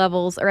hormone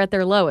levels are at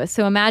their lowest.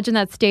 So imagine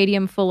that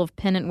stadium full of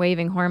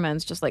pennant-waving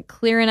hormones just like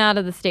clearing out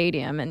of the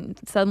stadium and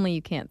suddenly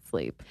you can't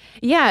sleep.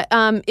 Yeah,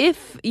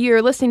 if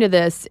you're listening to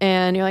this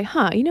and you're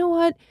like, you know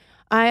what?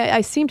 I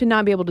seem to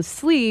not be able to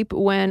sleep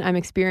when I'm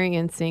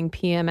experiencing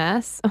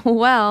PMS.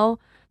 Well,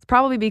 it's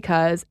probably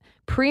because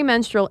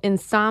premenstrual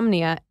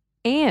insomnia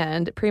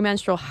and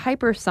premenstrual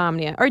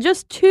hypersomnia are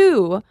just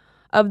two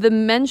of the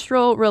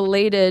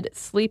menstrual-related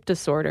sleep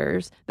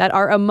disorders that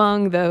are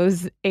among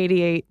those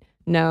 88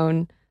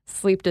 known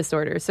sleep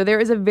disorders. So there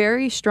is a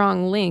very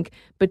strong link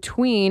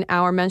between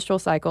our menstrual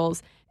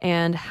cycles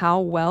and how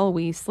well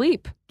we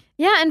sleep.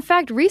 Yeah, in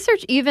fact,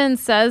 research even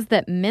says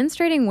that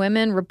menstruating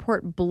women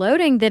report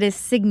bloating that is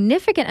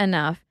significant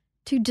enough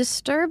to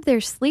disturb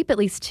their sleep at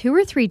least 2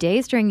 or 3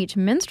 days during each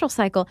menstrual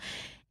cycle.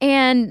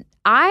 And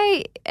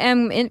I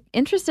am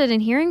interested in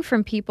hearing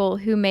from people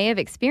who may have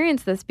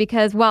experienced this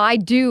because while I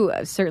do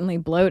certainly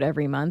bloat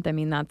every month, I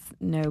mean, that's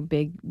no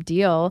big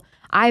deal,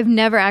 I've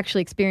never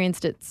actually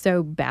experienced it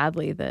so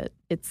badly that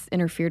it's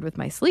interfered with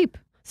my sleep.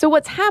 So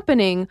what's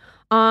happening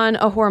on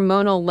a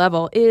hormonal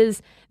level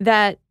is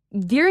that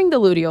during the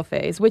luteal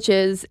phase, which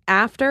is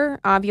after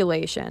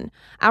ovulation,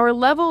 our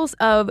levels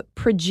of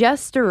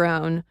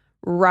progesterone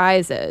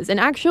rises and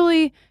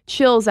actually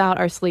chills out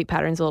our sleep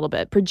patterns a little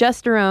bit.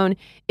 Progesterone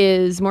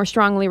is more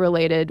strongly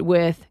related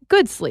with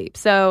good sleep.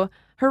 So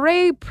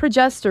hooray,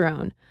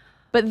 progesterone.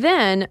 But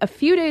then a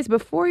few days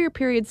before your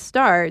period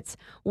starts,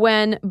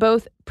 when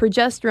both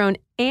progesterone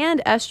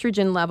and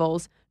estrogen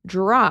levels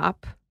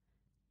drop,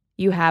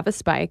 you have a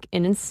spike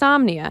in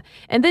insomnia.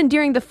 And then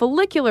during the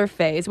follicular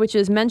phase, which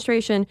is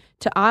menstruation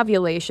to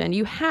ovulation,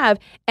 you have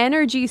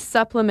energy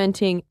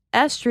supplementing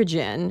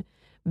estrogen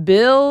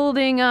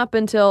building up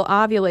until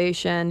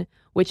ovulation,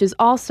 which is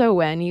also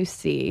when you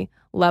see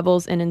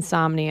levels in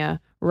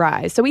insomnia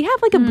rise. So we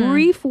have like a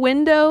brief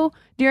window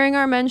during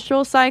our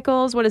menstrual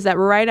cycles. What is that?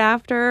 Right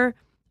after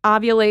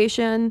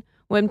ovulation,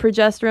 when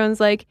progesterone's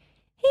like,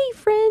 hey,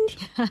 friend,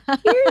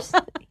 here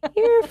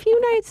are a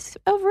few nights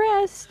of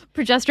rest.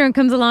 Progesterone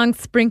comes along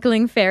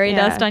sprinkling fairy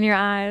dust on your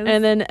eyes.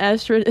 And then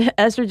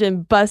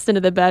estrogen busts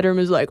into the bedroom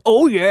and is like,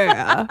 oh,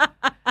 yeah.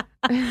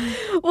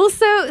 Well,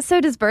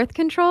 so does birth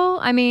control?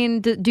 I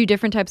mean, do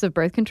different types of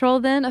birth control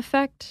then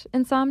affect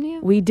insomnia?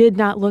 We did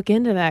not look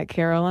into that,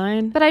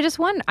 Caroline. But I just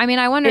wonder. I mean,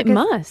 I wonder. It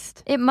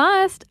must. It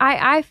must.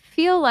 I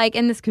feel like,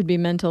 and this could be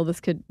mental. This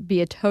could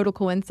be a total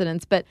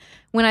coincidence. But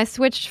when I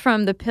switched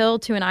from the pill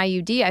to an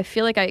IUD, I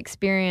feel like I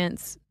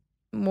experience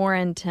more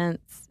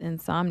intense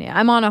insomnia.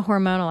 I'm on a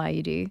hormonal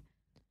IUD,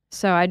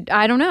 so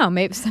I don't know.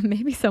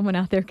 Maybe someone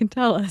out there can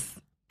tell us.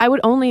 I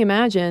would only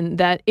imagine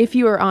that if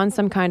you are on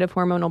some kind of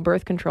hormonal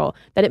birth control,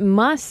 that it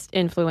must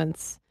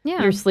influence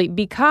your sleep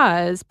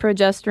because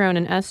progesterone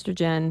and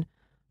estrogen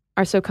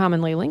are so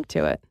commonly linked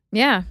to it.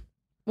 Yeah.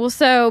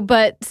 Well,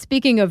 but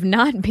speaking of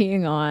not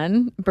being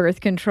on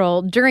birth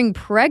control, during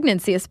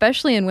pregnancy,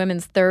 especially in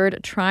women's third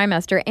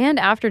trimester and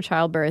after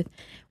childbirth,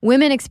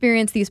 women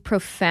experience these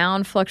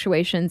profound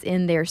fluctuations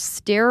in their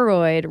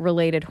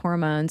steroid-related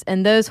hormones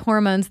and those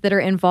hormones that are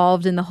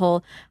involved in the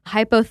whole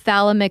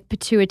hypothalamic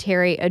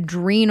pituitary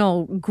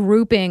adrenal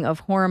grouping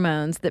of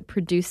hormones that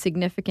produce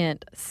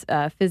significant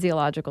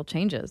physiological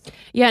changes.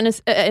 Yeah,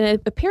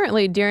 and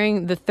apparently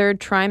during the third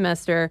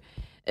trimester,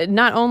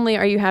 not only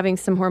are you having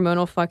some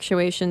hormonal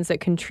fluctuations that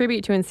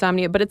contribute to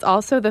insomnia, but it's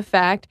also the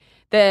fact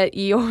that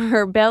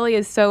your belly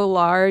is so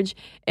large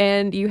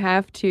and you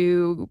have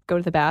to go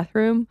to the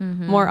bathroom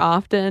more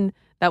often.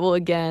 That will,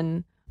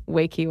 again,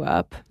 wake you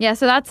up. Yeah,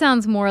 so that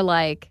sounds more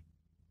like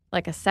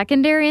a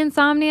secondary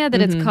insomnia that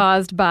it's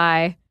caused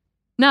by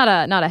not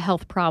a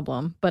health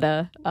problem, but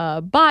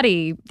a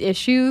body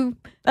issue.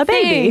 A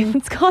baby.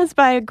 It's caused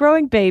by a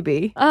growing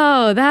baby.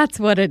 Oh, that's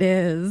what it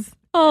is.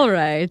 All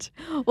right.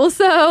 Well,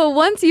 so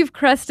once you've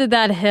crested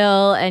that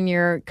hill and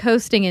you're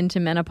coasting into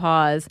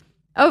menopause,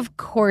 of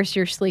course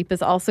your sleep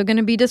is also going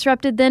to be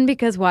disrupted then,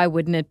 because why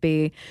wouldn't it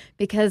be?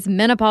 Because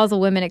menopausal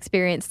women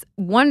experience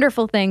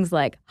wonderful things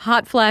like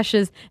hot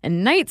flashes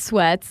and night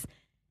sweats.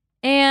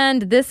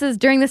 And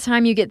during this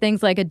time you get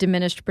things like a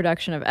diminished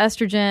production of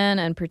estrogen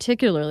and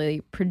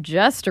particularly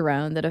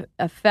progesterone that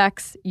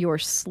affects your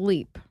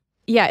sleep.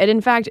 Yeah, it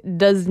in fact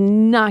does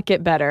not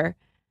get better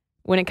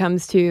when it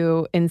comes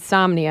to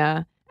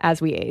insomnia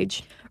as we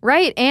age.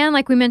 Right. And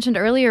like we mentioned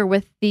earlier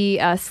with the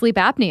sleep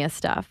apnea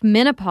stuff,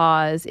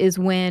 menopause is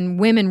when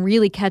women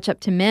really catch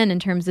up to men in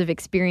terms of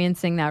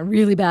experiencing that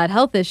really bad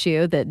health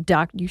issue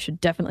that you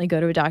should definitely go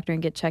to a doctor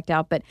and get checked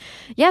out. But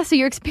yeah, so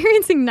you're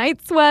experiencing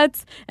night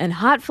sweats and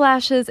hot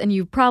flashes, and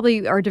you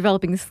probably are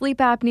developing sleep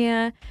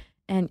apnea.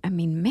 And I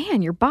mean,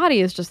 man, your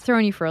body is just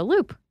throwing you for a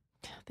loop.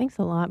 Thanks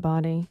a lot,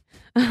 body.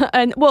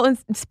 And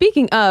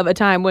speaking of a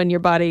time when your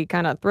body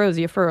kind of throws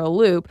you for a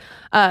loop,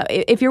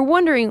 if you're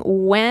wondering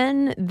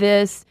when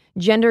this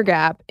gender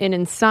gap in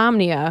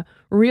insomnia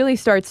really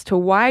starts to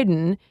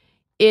widen,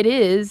 it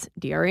is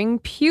during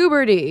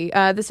puberty.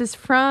 This is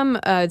from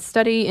a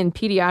study in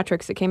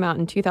pediatrics that came out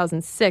in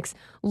 2006,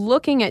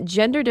 looking at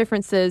gender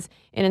differences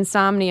in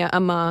insomnia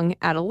among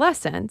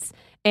adolescents.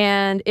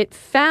 And it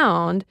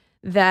found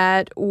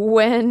that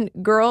when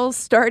girls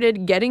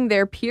started getting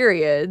their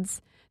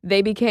periods,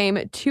 they became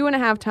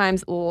 2.5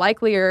 times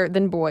likelier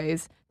than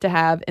boys to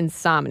have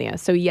insomnia.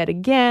 So yet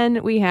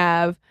again, we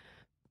have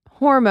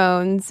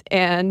hormones,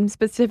 and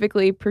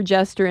specifically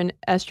progesterone,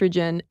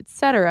 estrogen,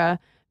 etc.,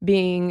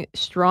 being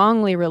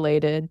strongly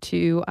related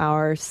to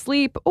our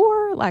sleep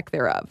or lack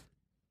thereof.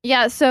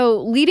 Yeah,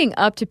 so leading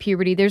up to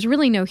puberty, there's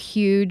really no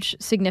huge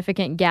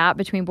significant gap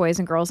between boys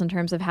and girls in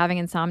terms of having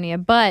insomnia,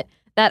 but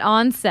that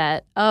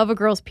onset of a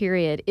girl's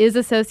period is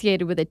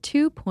associated with a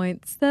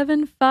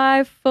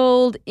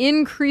 2.75-fold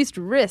increased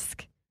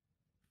risk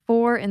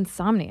for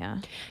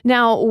insomnia.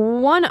 Now,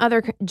 one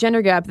other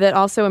gender gap that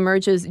also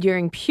emerges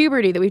during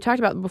puberty that we've talked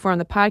about before on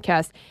the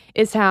podcast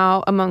is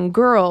how among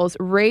girls,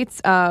 rates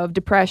of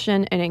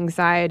depression and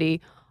anxiety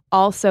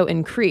also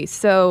increase.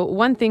 So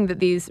one thing that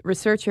these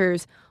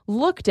researchers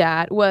looked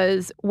at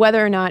was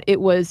whether or not it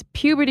was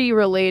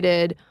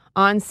puberty-related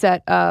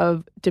onset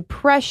of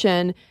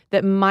depression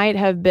that might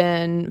have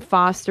been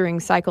fostering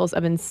cycles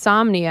of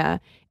insomnia.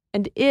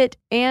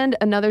 And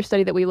another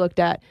study that we looked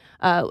at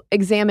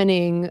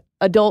examining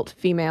adult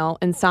female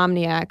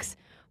insomniacs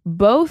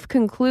both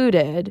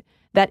concluded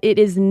that it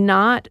is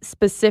not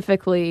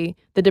specifically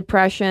the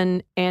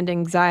depression and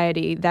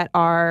anxiety that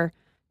are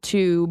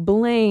to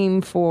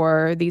blame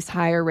for these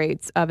higher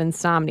rates of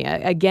insomnia.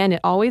 Again,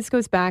 it always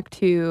goes back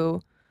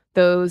to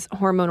those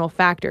hormonal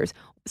factors.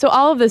 So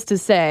all of this to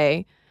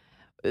say,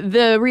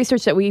 the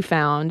research that we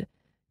found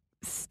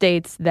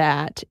states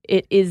that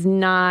it is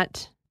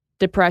not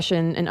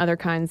depression and other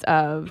kinds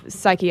of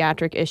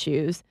psychiatric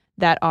issues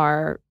that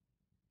are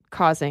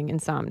causing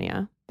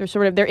insomnia.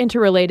 They're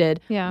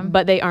interrelated,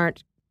 but they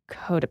aren't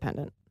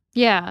codependent.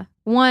 Yeah.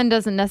 One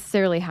doesn't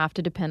necessarily have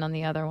to depend on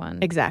the other one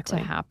exactly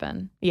to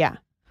happen. Yeah.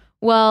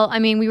 Well, I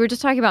mean, we were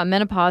just talking about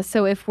menopause,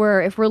 so if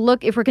we're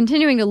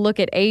continuing to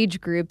look at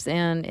age groups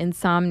and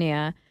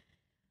insomnia,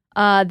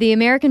 the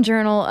American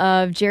Journal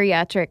of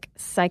Geriatric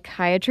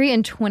Psychiatry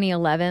in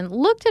 2011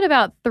 looked at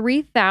about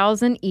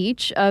 3,000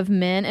 each of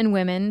men and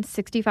women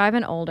 65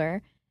 and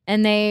older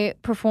And they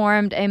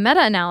performed a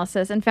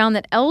meta-analysis and found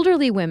that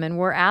elderly women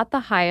were at the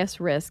highest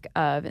risk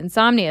of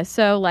insomnia.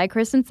 So, like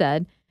Kristen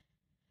said,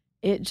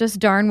 it just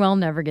darn well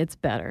never gets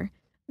better.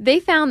 They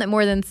found that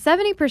more than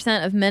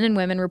 70% of men and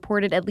women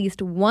reported at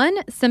least one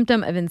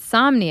symptom of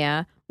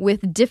insomnia,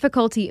 with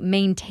difficulty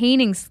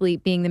maintaining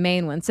sleep being the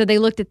main one. So they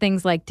looked at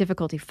things like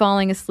difficulty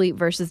falling asleep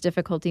versus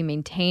difficulty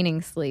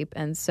maintaining sleep.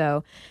 And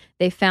so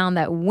they found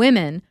that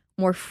women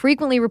more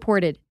frequently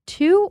reported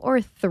 2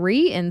 or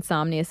 3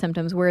 insomnia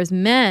symptoms, whereas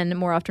men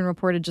more often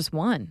reported just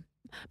 1.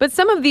 But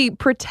some of the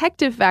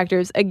protective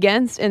factors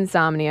against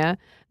insomnia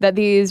that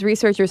these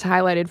researchers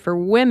highlighted for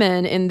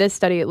women, in this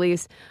study at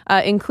least,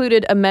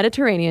 included a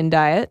Mediterranean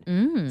diet.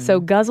 So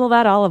guzzle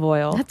that olive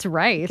oil. That's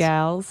right.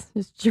 Gals.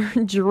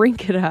 Just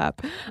drink it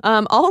up.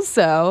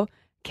 Also,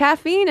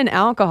 caffeine and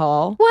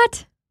alcohol.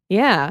 What?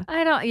 Yeah.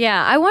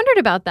 I wondered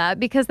about that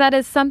because that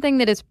is something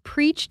that is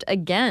preached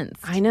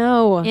against. I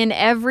know. In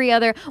every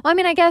other, well, I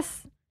mean, I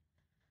guess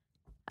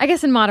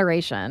in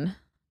moderation.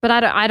 But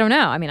I don't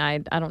know. I mean, I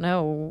don't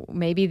know.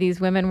 Maybe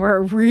these women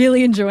were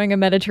really enjoying a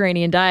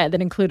Mediterranean diet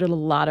that included a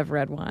lot of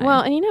red wine.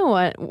 Well, and you know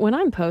what? When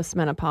I'm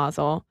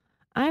postmenopausal,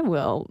 I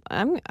will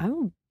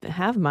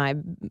have my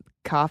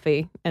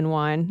coffee and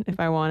wine if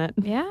I want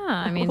it. Yeah,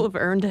 I mean, I will have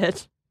earned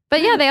it.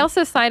 But yeah, they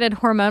also cited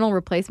hormonal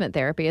replacement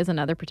therapy as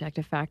another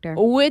protective factor.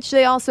 Which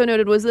they also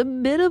noted was a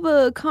bit of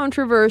a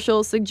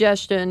controversial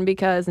suggestion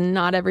because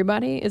not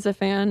everybody is a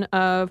fan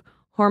of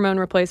hormone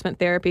replacement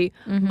therapy,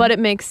 but it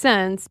makes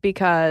sense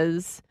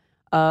because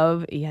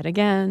of, yet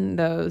again,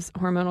 those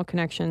hormonal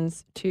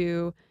connections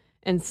to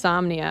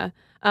insomnia.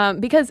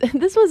 Because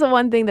this was the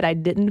one thing that I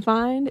didn't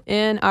find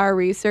in our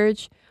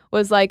research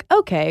was like,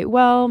 okay,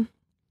 well,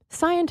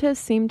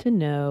 scientists seem to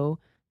know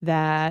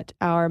that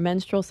our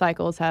menstrual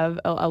cycles have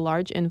a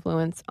large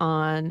influence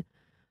on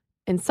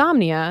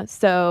insomnia.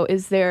 So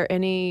is there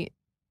any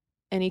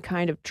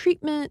kind of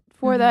treatment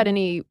for that?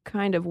 Any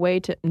kind of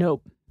way to...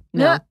 Nope.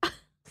 No.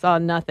 Saw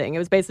nothing. It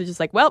was basically just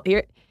like, well,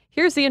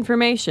 here's the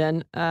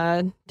information.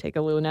 Take a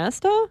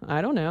Lunesta?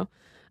 I don't know.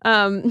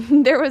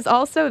 There was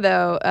also,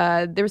 though,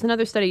 there was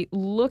another study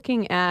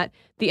looking at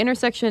the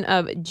intersection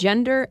of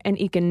gender and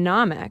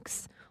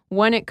economics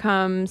when it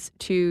comes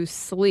to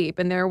sleep.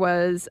 And there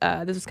was,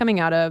 this was coming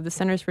out of the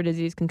Centers for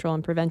Disease Control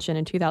and Prevention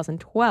in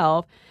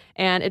 2012,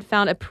 and it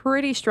found a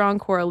pretty strong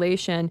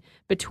correlation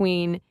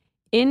between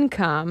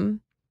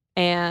income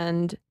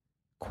and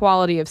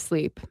quality of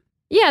sleep.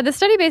 Yeah, the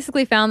study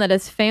basically found that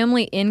as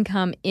family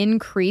income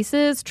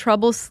increases,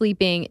 trouble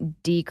sleeping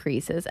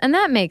decreases. And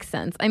that makes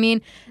sense. I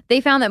mean, they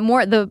found that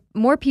the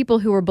more people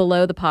who were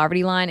below the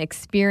poverty line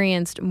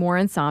experienced more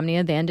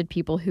insomnia than did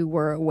people who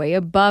were way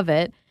above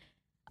it.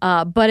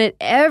 But at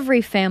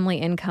every family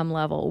income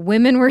level,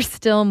 women were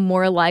still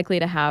more likely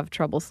to have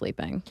trouble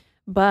sleeping.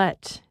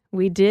 But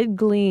we did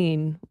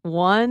glean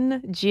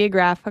one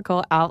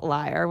geographical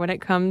outlier when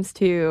it comes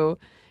to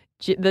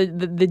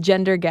the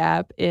gender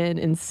gap in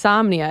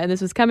insomnia. And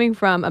this was coming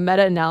from a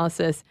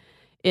meta-analysis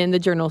in the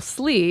journal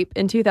Sleep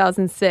in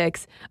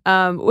 2006,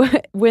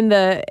 when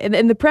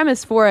the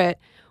premise for it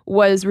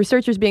was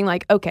researchers being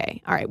like,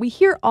 okay, all right, we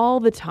hear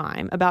all the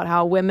time about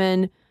how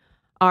women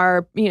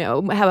are,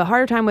 have a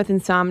harder time with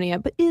insomnia,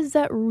 but is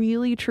that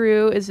really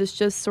true? Is this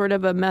just sort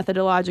of a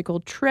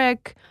methodological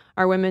trick?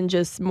 Are women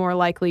just more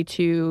likely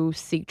to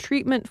seek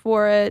treatment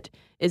for it?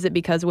 Is it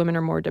because women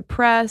are more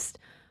depressed?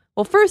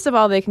 Well, first of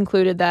all, they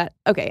concluded that,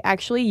 okay,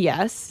 actually,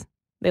 yes.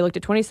 They looked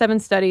at 27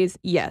 studies.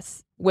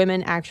 Yes,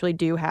 women actually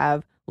do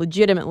have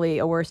legitimately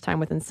a worse time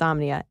with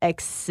insomnia,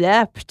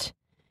 except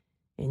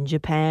in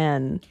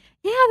Japan.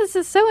 Yeah, this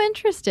is so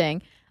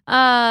interesting.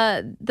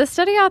 The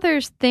study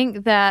authors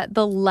think that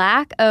the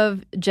lack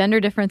of gender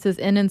differences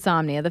in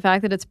insomnia, the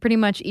fact that it's pretty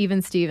much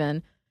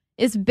even-steven,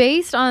 is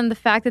based on the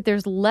fact that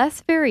there's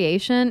less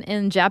variation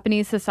in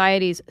Japanese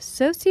society's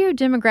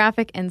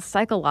socio-demographic and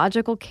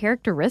psychological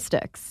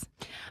characteristics.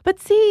 But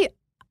see,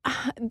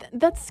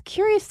 that's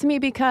curious to me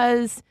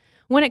because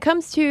when it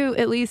comes to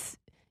at least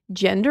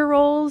gender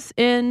roles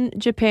in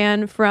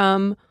Japan,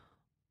 from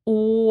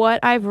what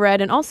I've read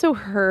and also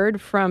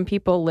heard from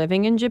people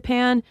living in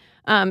Japan,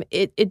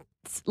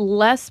 it's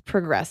less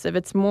progressive.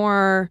 It's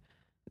more...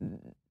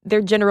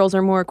 Their gender roles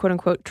are more, quote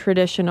unquote,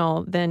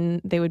 traditional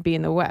than they would be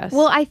in the West.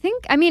 Well,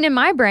 I mean, in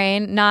my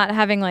brain, not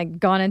having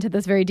gone into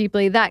this very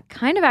deeply, that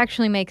kind of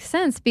actually makes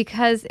sense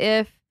because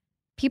if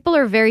people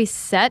are very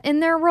set in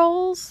their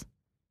roles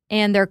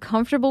and they're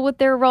comfortable with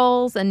their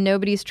roles and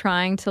nobody's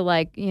trying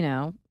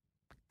to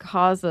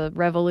cause a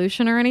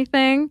revolution or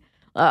anything,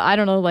 I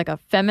don't know, like a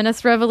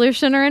feminist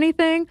revolution or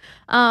anything,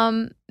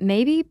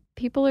 maybe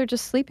people are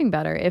just sleeping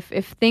better if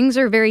things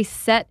are very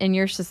set in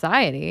your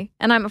society.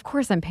 And I'm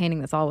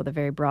painting this all with a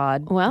very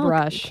broad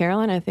brush.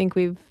 Caroline, I think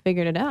we've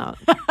figured it out.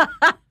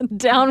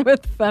 Down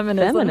with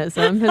feminism.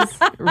 Feminism is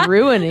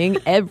ruining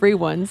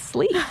everyone's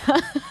sleep.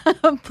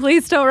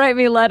 Please don't write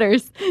me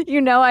letters.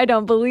 I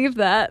don't believe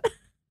that.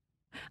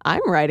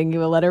 I'm writing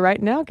you a letter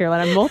right now,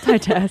 Caroline. I'm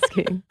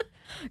multitasking.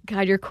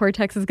 God, your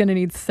cortex is going to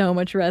need so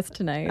much rest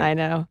tonight. I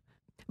know.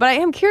 But I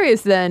am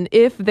curious then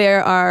if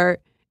there are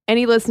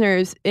any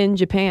listeners in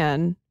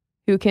Japan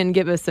who can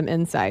give us some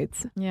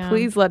insights,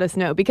 please let us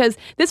know. Because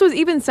this was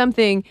even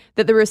something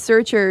that the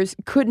researchers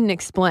couldn't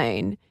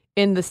explain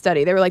in the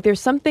study. They were like,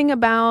 there's something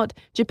about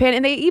Japan,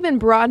 and they even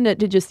broadened it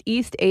to just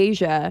East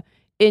Asia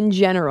in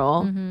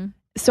general.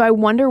 So I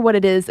wonder what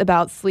it is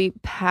about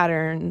sleep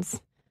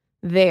patterns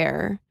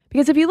there.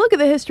 Because if you look at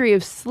the history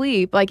of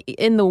sleep, like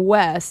in the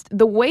West,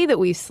 the way that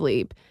we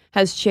sleep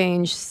has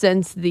changed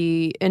since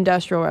the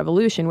Industrial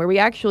Revolution, where we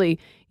actually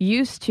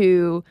used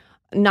to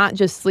not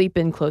just sleep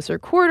in closer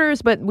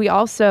quarters, but we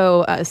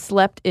also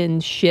slept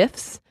in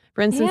shifts. For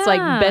instance, like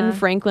Ben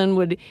Franklin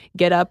would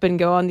get up and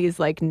go on these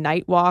like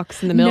night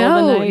walks in the middle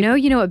of the night. No,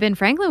 you know what Ben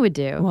Franklin would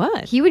do?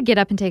 What? He would get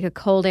up and take a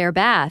cold air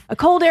bath. A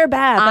cold air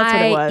bath, that's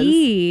what it was.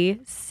 I.e.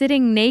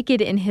 sitting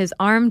naked in his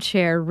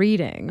armchair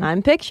reading.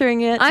 I'm picturing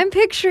it. I'm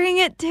picturing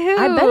it too.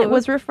 I bet it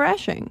was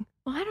refreshing.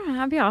 Well, I don't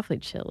know. I'd be awfully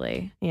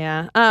chilly.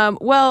 Yeah.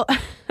 Well,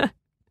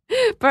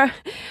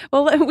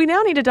 we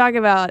now need to talk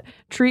about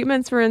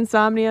treatments for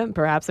insomnia.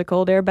 Perhaps a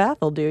cold air bath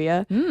will do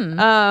you.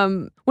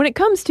 When it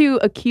comes to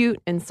acute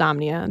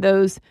insomnia,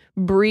 those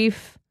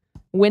brief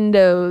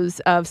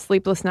windows of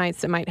sleepless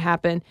nights that might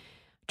happen,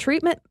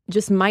 treatment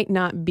just might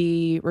not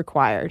be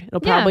required. It'll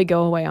probably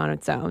go away on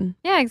its own.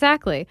 Yeah,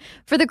 exactly.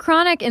 For the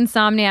chronic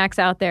insomniacs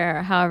out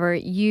there, however,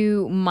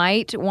 you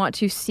might want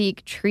to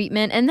seek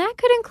treatment, and that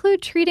could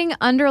include treating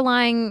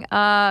underlying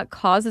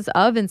causes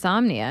of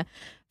insomnia.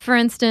 For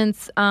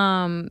instance,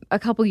 a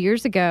couple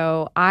years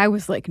ago, I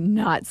was like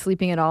not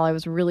sleeping at all. I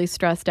was really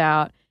stressed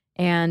out,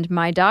 and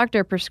my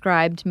doctor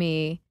prescribed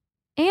me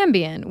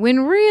Ambien,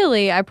 when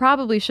really I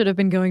probably should have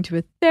been going to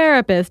a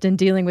therapist and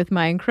dealing with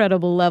my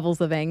incredible levels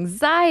of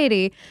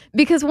anxiety,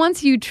 because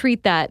once you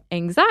treat that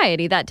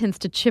anxiety, that tends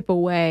to chip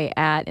away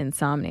at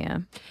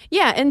insomnia.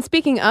 Yeah, and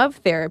speaking of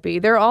therapy,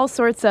 there are all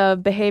sorts of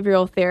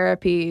behavioral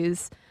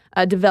therapies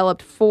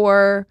developed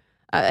for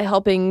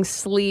helping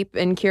sleep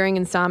and curing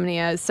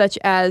insomnia, such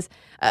as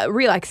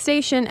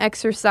relaxation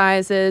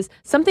exercises,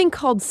 something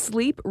called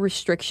sleep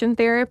restriction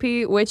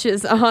therapy, which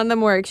is on the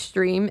more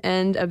extreme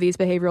end of these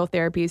behavioral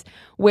therapies,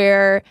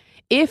 where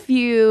if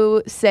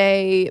you,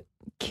 say,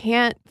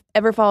 can't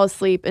ever fall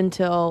asleep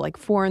until like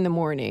 4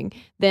 a.m,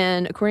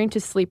 then according to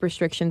sleep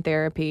restriction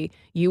therapy,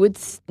 you would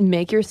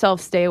make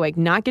yourself stay awake,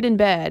 not get in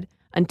bed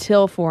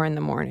until 4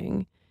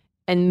 a.m,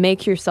 and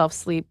make yourself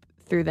sleep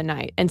through the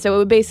night. And so it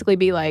would basically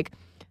be like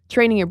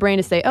training your brain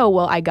to say, oh,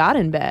 well, I got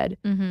in bed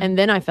and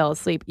then I fell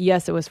asleep.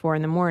 Yes, it was 4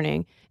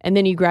 a.m. And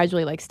then you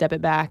gradually like step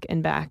it back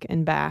and back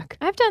and back.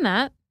 I've done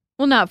that.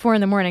 Well, not 4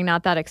 a.m,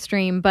 not that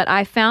extreme, but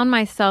I found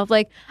myself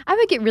like I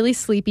would get really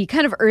sleepy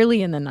kind of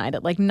early in the night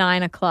at like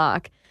 9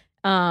 o'clock.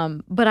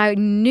 But I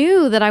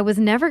knew that I was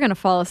never going to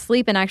fall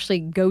asleep and actually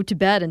go to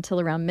bed until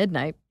around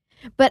midnight.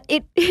 But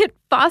it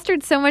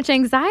fostered so much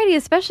anxiety,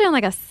 especially on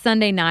like a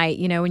Sunday night,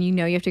 when you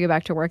have to go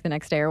back to work the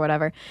next day or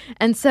whatever.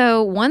 And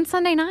so one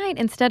Sunday night,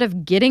 instead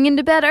of getting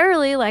into bed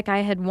early like I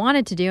had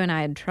wanted to do and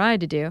I had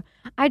tried to do,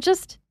 I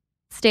just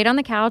stayed on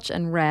the couch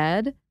and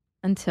read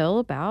until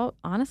about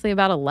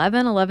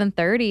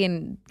 11:30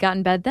 and got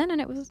in bed then,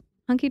 and it was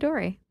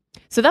hunky-dory.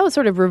 So that was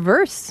sort of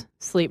reverse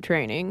sleep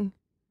training.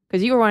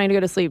 Because you were wanting to go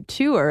to sleep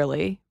too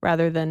early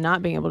rather than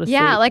not being able to sleep.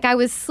 Yeah, like I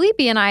was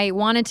sleepy and I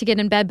wanted to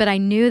get in bed, but I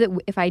knew that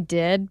if I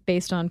did,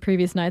 based on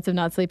previous nights of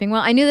not sleeping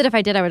well, I knew that if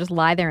I did, I would just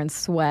lie there and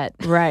sweat.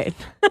 Right.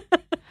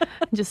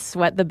 Just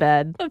sweat the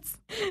bed.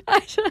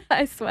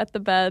 I sweat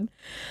the bed.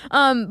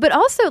 But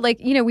also,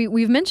 like,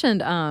 we've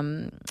mentioned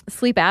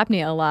sleep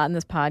apnea a lot in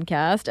this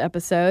podcast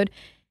episode.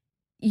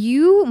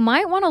 You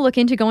might want to look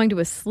into going to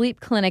a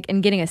sleep clinic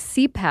and getting a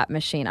CPAP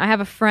machine. I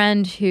have a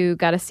friend who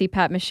got a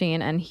CPAP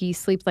machine and he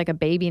sleeps like a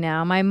baby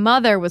now. My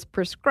mother was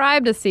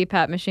prescribed a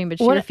CPAP machine, but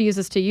she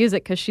refuses to use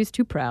it because she's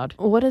too proud.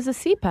 What does a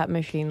CPAP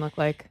machine look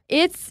like?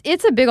 It's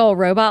a big old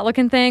robot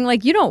looking thing.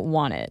 Like, you don't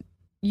want it.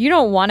 You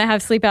don't want to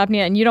have sleep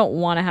apnea and you don't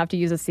want to have to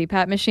use a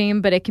CPAP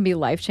machine, but it can be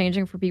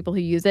life-changing for people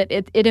who use it.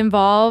 It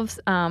involves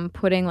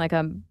putting like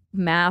a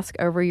mask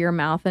over your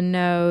mouth and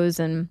nose,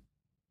 and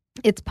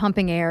it's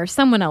pumping air.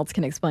 Someone else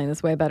can explain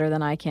this way better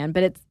than I can,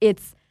 but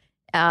it's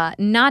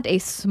not a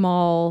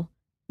small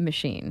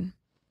machine.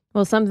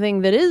 Well, something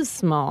that is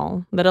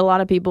small that a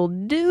lot of people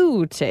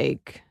do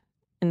take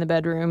in the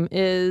bedroom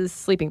is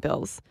sleeping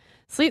pills.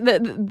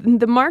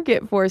 The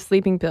market for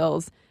sleeping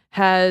pills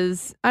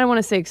has, I don't want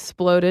to say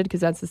exploded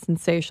because that's a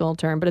sensational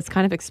term, but it's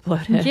kind of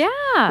exploded.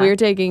 Yeah. We are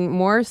taking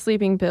more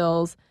sleeping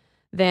pills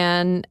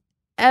than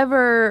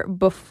ever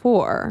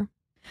before.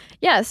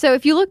 Yeah, so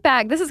if you look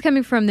back, this is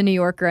coming from The New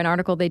Yorker, an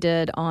article they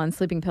did on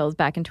sleeping pills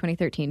back in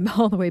 2013,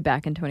 all the way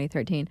back in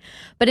 2013.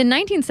 But in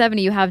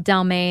 1970, you have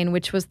Dalmane,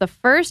 which was the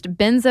first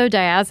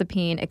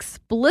benzodiazepine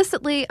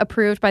explicitly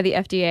approved by the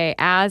FDA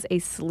as a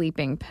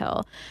sleeping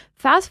pill.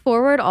 Fast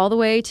forward all the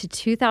way to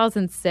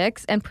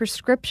 2006, and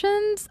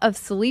prescriptions of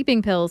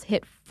sleeping pills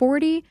hit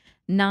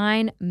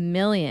 49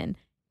 million.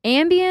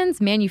 Ambien's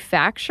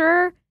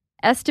manufacturer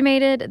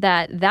estimated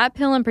that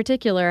pill in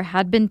particular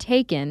had been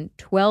taken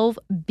 12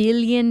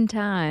 billion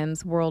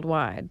times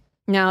worldwide.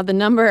 Now, the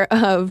number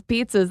of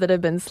pizzas that have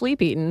been sleep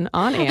eaten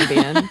on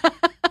Ambien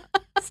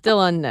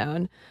Still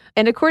unknown.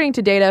 And according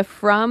to data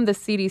from the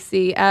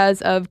CDC,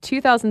 as of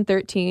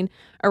 2013,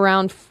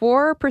 around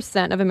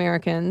 4% of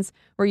Americans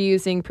were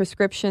using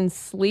prescription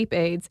sleep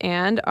aids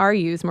and are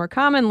used more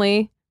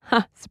commonly,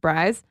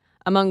 surprise,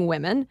 among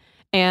women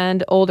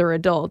and older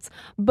adults.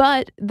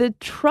 But the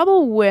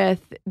trouble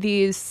with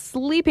these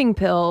sleeping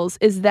pills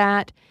is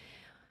that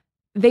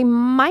they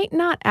might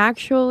not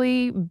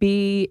actually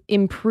be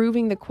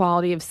improving the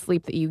quality of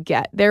sleep that you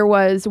get. There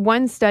was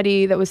one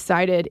study that was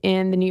cited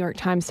in the New York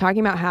Times talking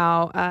about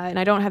how, and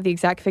I don't have the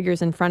exact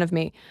figures in front of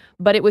me,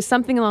 but it was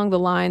something along the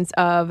lines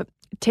of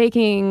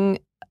taking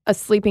a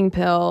sleeping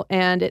pill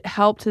and it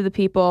helped the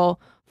people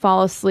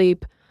fall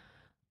asleep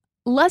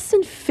less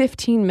than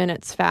 15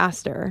 minutes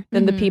faster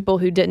than the people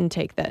who didn't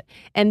take that.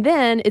 And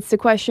then it's the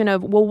question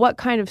of, well, what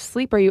kind of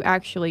sleep are you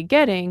actually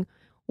getting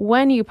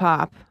when you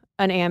pop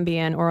an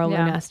Ambien or a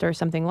Lunesta or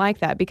something like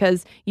that?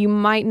 Because you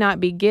might not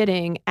be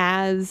getting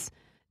as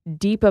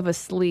deep of a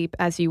sleep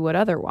as you would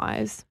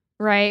otherwise.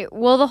 Right.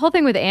 Well, the whole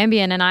thing with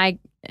Ambien, and I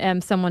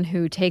am someone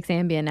who takes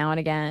Ambien now and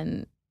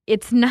again,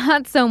 it's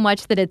not so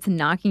much that it's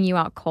knocking you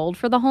out cold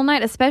for the whole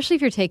night, especially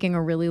if you're taking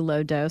a really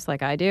low dose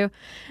like I do,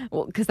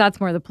 because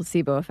that's more the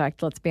placebo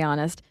effect, let's be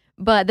honest.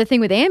 But the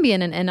thing with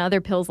Ambien and other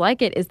pills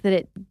like it is that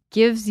it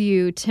gives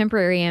you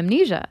temporary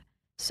amnesia.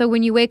 So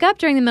when you wake up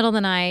during the middle of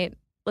the night,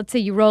 let's say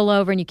you roll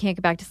over and you can't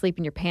get back to sleep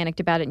and you're panicked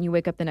about it and you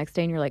wake up the next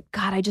day and you're like,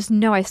 God, I just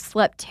know I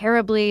slept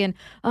terribly and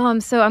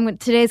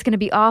today's going to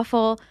be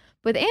awful.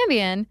 With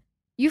Ambien,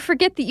 you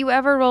forget that you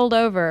ever rolled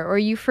over, or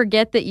you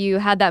forget that you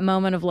had that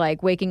moment of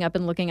like waking up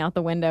and looking out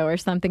the window or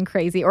something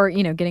crazy, or,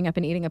 getting up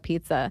and eating a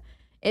pizza.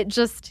 It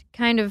just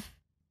kind of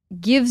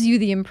gives you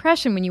the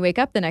impression when you wake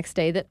up the next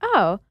day that,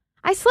 oh,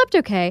 I slept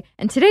okay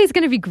and today's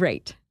going to be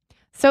great.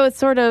 So it's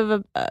sort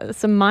of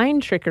some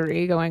mind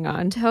trickery going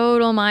on.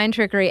 Total mind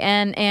trickery.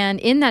 And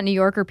in that New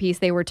Yorker piece,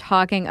 they were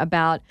talking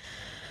about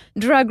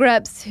drug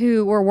reps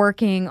who were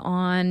working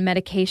on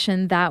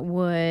medication that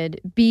would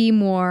be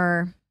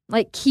more,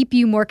 like, keep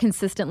you more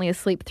consistently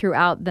asleep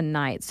throughout the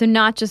night. So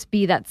not just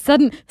be that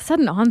sudden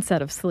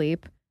onset of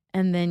sleep,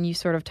 and then you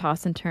sort of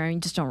toss and turn, you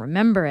just don't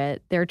remember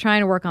it. They're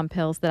trying to work on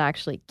pills that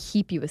actually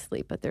keep you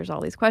asleep, but there's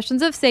all these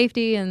questions of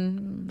safety,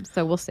 and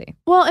so we'll see.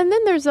 Well, and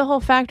then there's the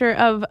whole factor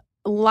of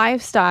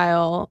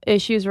lifestyle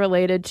issues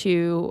related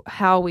to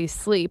how we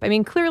sleep. I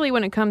mean, clearly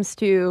when it comes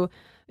to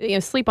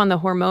sleep on the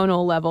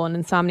hormonal level and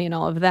insomnia and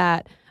all of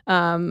that,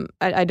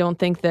 I don't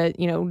think that,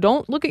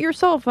 don't look at your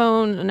cell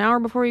phone an hour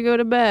before you go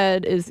to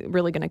bed is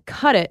really going to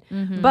cut it.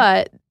 Mm-hmm.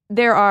 But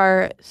there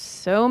are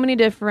so many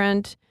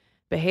different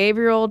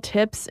behavioral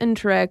tips and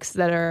tricks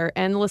that are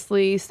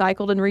endlessly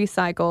cycled and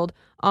recycled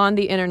on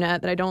the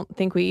internet that I don't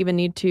think we even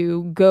need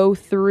to go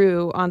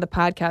through on the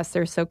podcast.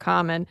 They're so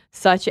common,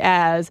 such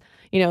as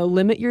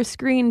limit your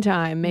screen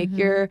time, make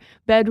your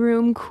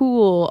bedroom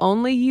cool,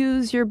 only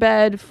use your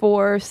bed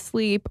for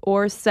sleep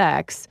or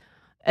sex,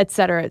 et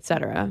cetera, et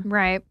cetera.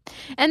 Right.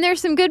 And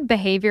there's some good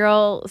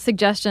behavioral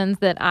suggestions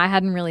that I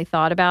hadn't really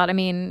thought about. I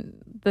mean,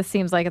 this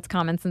seems like it's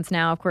common sense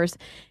now, of course,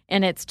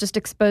 and it's just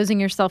exposing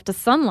yourself to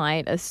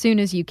sunlight as soon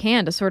as you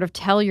can to sort of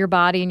tell your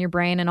body and your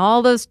brain and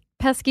all those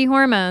pesky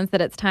hormones that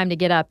it's time to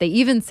get up. They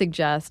even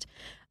suggest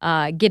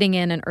getting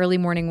in an early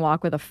morning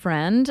walk with a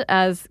friend,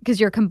 because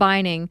you're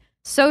combining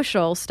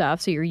social stuff.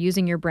 So you're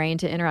using your brain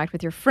to interact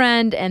with your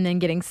friend and then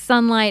getting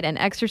sunlight and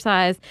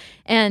exercise.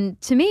 And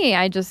to me,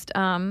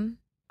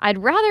 I'd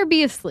rather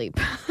be asleep.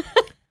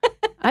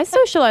 I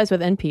socialize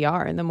with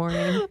NPR in the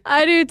morning.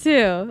 I do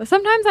too.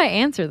 Sometimes I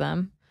answer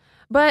them.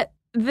 But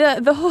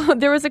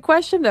there was a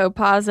question though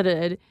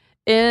posited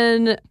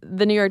in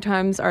the New York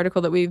Times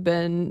article that we've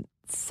been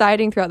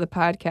citing throughout the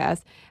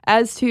podcast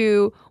as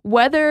to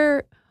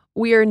whether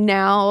we are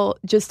now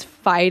just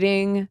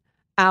fighting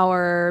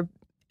our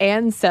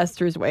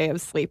ancestors' way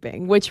of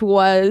sleeping, which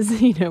was,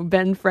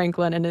 Ben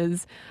Franklin and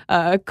his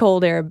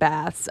cold air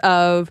baths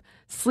of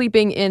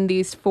sleeping in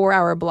these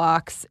 4-hour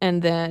blocks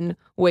and then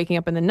waking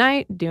up in the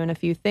night, doing a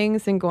few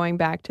things and going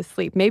back to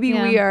sleep. Maybe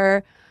we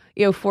are,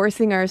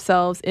 forcing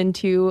ourselves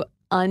into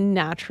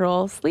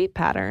unnatural sleep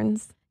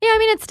patterns. Yeah, I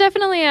mean, it's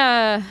definitely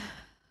a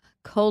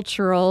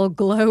cultural,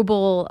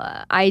 global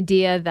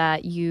idea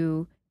that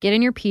you get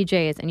in your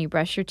PJs and you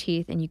brush your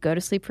teeth and you go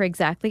to sleep for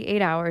exactly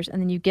 8 hours,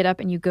 and then you get up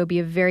and you go be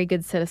a very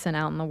good citizen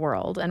out in the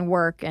world and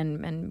work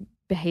and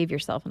behave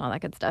yourself and all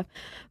that good stuff.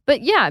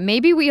 But yeah,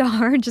 maybe we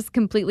are just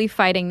completely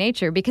fighting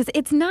nature, because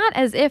it's not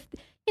as if,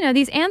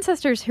 these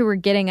ancestors who were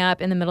getting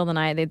up in the middle of the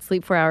night, they'd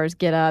sleep 4 hours,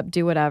 get up,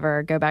 do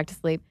whatever, go back to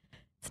sleep.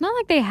 It's not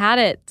like they had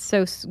it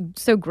so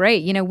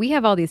great. We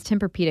have all these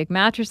Tempur-Pedic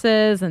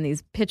mattresses and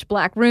these pitch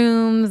black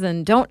rooms,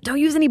 and don't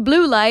use any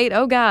blue light.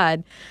 Oh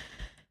God.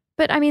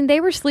 But I mean, they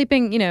were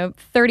sleeping,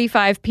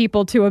 35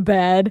 people to a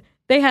bed.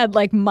 They had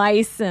like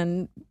mice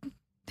and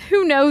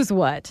who knows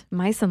what.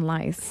 Mice and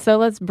lice. So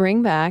let's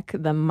bring back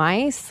the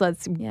mice.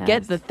 Let's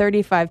get the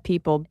 35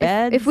 people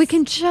beds. If we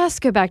can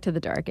just go back to the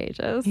Dark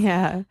Ages.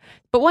 Yeah.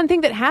 But one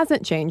thing that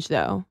hasn't changed,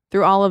 though,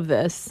 through all of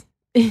this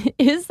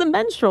is the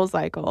menstrual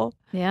cycle.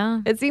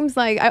 Yeah. It seems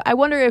like, I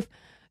wonder if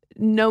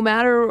no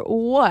matter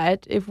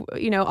what, if,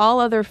 all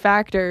other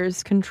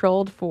factors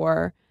controlled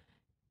for,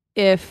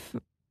 if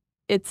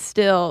it's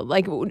still,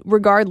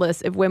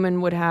 regardless if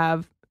women would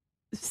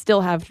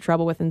still have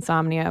trouble with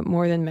insomnia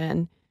more than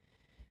men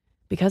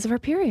because of our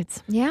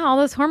periods. Yeah, all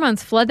those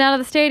hormones flooding out of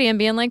the stadium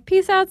being like,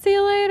 peace out, see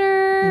you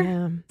later.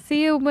 Yeah.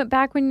 See you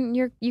back when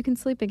you can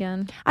sleep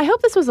again. I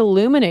hope this was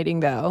illuminating,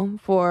 though,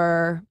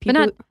 for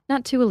people. But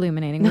not too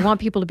illuminating. We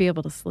want people to be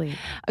able to sleep.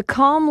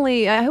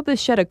 I hope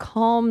this shed a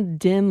calm,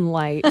 dim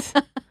light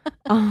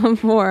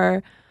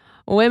for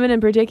women in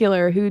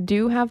particular who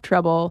do have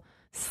trouble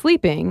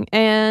sleeping.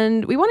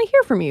 And we want to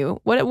hear from you.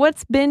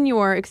 What's been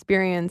your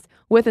experience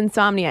with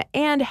insomnia?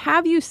 And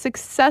have you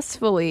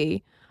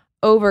successfully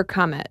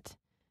overcome it?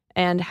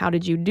 And how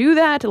did you do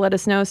that? Let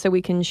us know so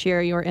we can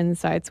share your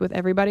insights with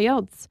everybody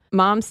else.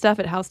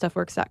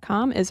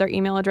 momstuff@howstuffworks.com is our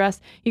email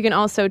address. You can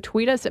also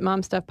tweet us at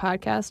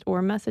momstuffpodcast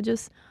or message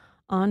us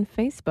on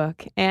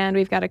Facebook. And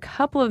we've got a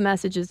couple of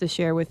messages to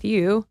share with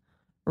you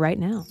right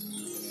now.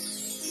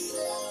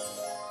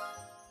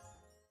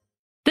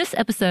 This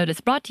episode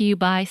is brought to you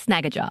by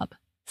Snagajob.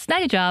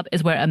 Snagajob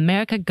is where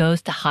America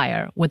goes to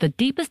hire, with the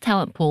deepest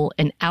talent pool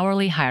in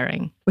hourly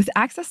hiring. With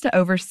access to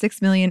over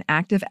 6 million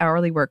active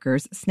hourly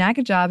workers,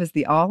 Snagajob is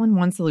the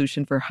all-in-one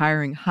solution for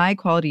hiring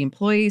high-quality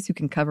employees who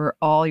can cover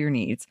all your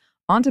needs.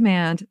 On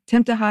demand,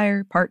 temp to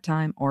hire,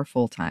 part-time, or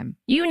full-time.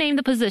 You name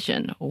the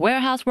position: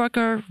 warehouse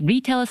worker,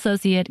 retail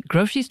associate,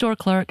 grocery store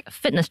clerk,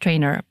 fitness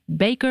trainer,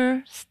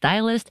 baker,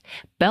 stylist,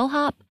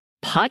 bellhop,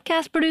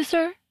 podcast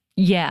producer.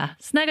 Yeah,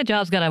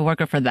 Snagajob's got a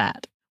worker for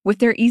that. With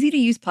their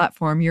easy-to-use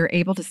platform, you're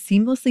able to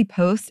seamlessly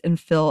post and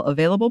fill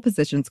available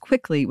positions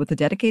quickly with a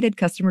dedicated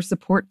customer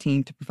support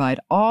team to provide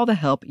all the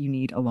help you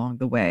need along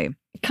the way.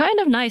 Kind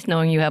of nice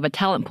knowing you have a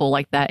talent pool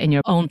like that in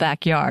your own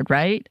backyard,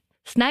 right?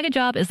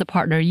 Snagajob is the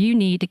partner you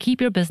need to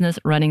keep your business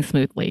running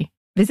smoothly.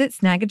 Visit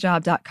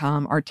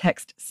snagajob.com or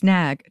text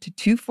SNAG to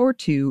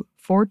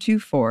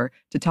 242-424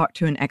 to talk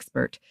to an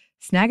expert.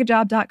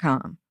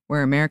 Snagajob.com,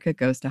 where America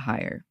goes to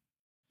hire.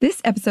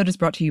 This episode is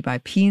brought to you by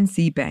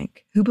PNC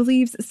Bank, who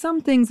believes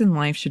some things in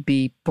life should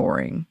be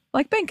boring,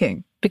 like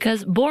banking.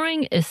 Because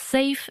boring is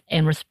safe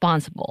and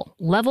responsible,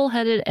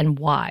 level-headed and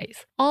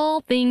wise.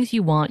 All things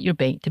you want your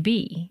bank to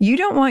be. You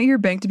don't want your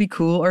bank to be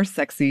cool or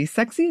sexy.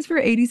 Sexy is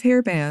for 80s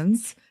hair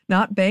bands,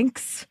 not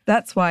banks.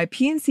 That's why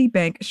PNC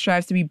Bank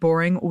strives to be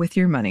boring with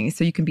your money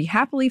so you can be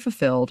happily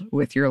fulfilled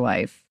with your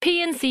life.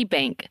 PNC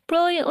Bank,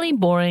 brilliantly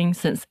boring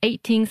since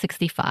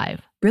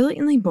 1865.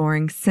 Brilliantly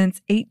Boring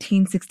Since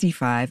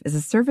 1865 is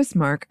a service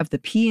mark of the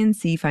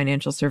PNC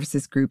Financial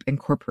Services Group,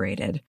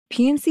 Incorporated.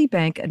 PNC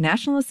Bank, a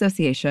National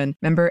Association,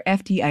 member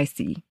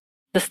FDIC.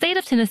 The state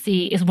of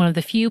Tennessee is one of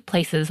the few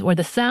places where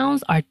the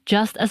sounds are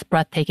just as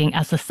breathtaking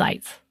as the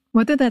sights.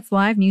 Whether that's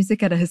live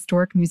music at a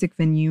historic music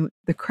venue,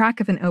 the crack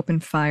of an open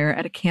fire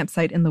at a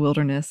campsite in the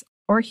wilderness,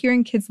 or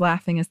hearing kids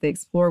laughing as they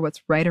explore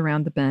what's right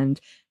around the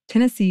bend,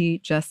 Tennessee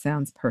just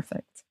sounds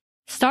perfect.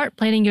 Start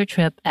planning your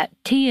trip at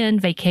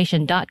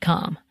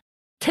tnvacation.com.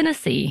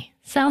 Tennessee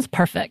sounds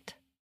perfect.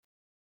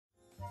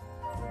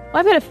 Well,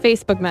 I've got a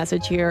Facebook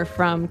message here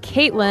from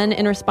Caitlin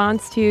in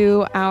response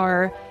to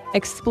our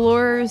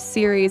Explorers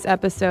series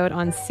episode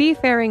on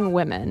seafaring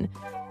women.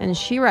 And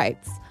she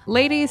writes,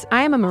 "Ladies,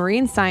 I am a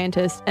marine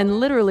scientist and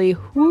literally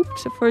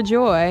whooped for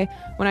joy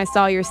when I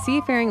saw your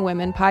Seafaring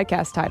Women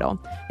podcast title.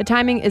 The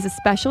timing is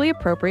especially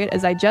appropriate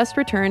as I just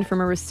returned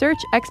from a research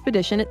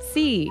expedition at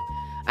sea.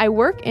 I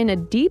work in a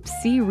deep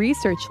sea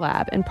research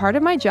lab, and part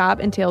of my job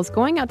entails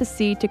going out to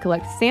sea to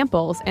collect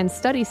samples and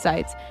study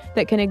sites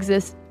that can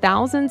exist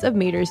thousands of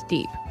meters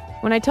deep.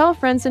 When I tell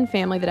friends and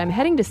family that I'm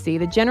heading to sea,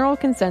 the general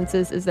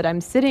consensus is that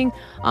I'm sitting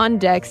on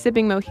deck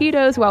sipping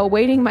mojitos while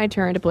waiting my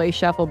turn to play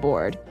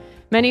shuffleboard.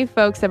 Many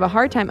folks have a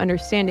hard time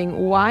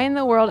understanding why in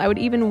the world I would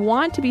even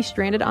want to be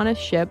stranded on a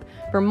ship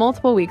for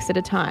multiple weeks at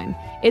a time.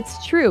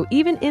 It's true,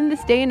 even in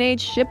this day and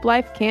age, ship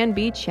life can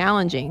be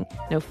challenging.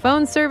 No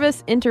phone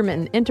service,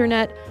 intermittent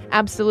internet,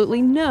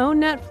 absolutely no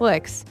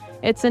Netflix.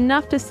 It's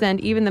enough to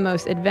send even the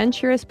most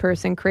adventurous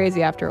person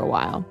crazy after a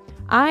while.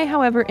 I,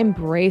 however,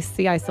 embrace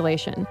the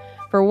isolation.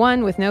 For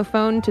one, with no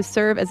phone to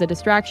serve as a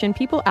distraction,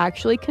 people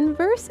actually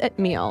converse at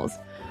meals.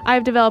 I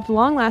have developed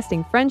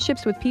long-lasting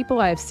friendships with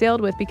people I have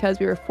sailed with because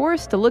we were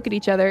forced to look at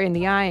each other in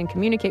the eye and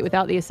communicate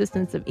without the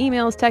assistance of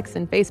emails, texts,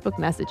 and Facebook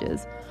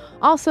messages.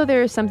 Also,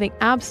 there is something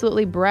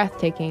absolutely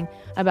breathtaking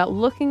about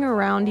looking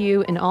around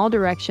you in all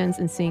directions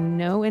and seeing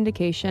no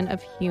indication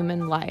of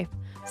human life.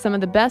 Some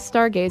of the best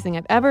stargazing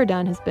I've ever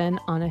done has been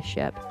on a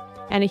ship.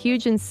 And a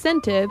huge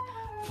incentive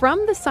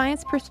from the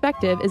science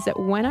perspective is that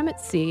when I'm at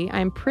sea, I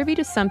am privy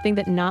to something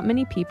that not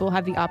many people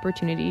have the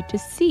opportunity to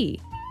see: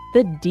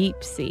 the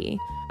deep sea.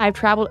 I've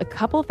traveled a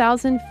couple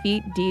thousand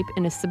feet deep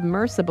in a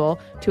submersible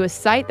to a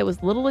site that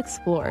was little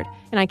explored,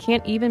 and I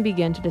can't even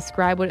begin to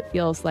describe what it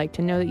feels like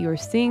to know that you are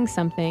seeing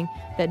something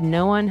that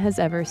no one has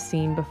ever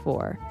seen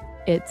before.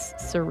 It's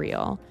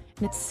surreal.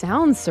 It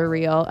sounds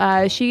surreal.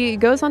 She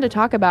goes on to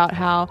talk about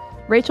how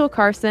Rachel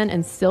Carson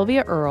and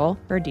Sylvia Earle,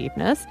 her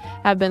deepness,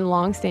 have been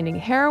long-standing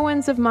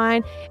heroines of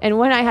mine. And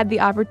when I had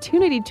the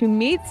opportunity to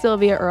meet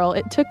Sylvia Earle,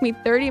 it took me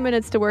 30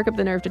 minutes to work up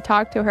the nerve to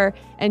talk to her,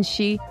 and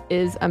she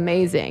is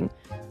amazing.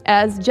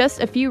 As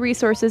just a few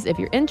resources, if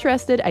you're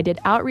interested, I did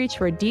outreach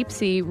for a deep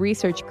sea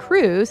research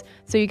cruise,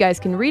 so you guys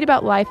can read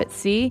about life at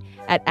sea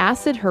at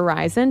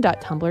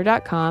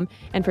acidhorizon.tumblr.com.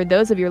 And for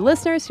those of your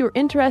listeners who are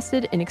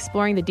interested in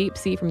exploring the deep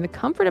sea from the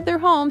comfort of their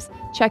homes,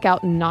 check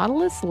out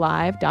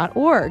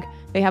nautiluslive.org.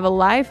 They have a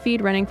live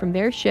feed running from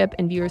their ship,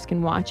 and viewers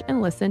can watch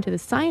and listen to the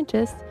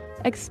scientists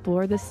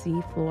explore the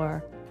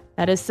seafloor.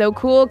 That is so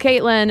cool,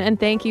 Caitlin, and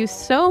thank you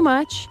so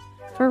much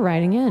for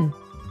writing in.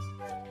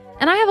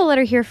 And I have a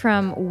letter here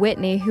from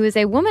Whitney, who is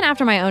a woman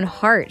after my own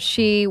heart.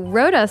 She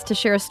wrote us to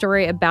share a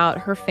story about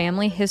her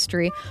family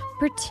history,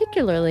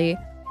 particularly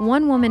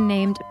one woman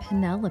named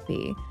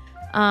Penelope.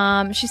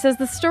 She says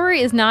the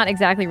story is not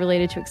exactly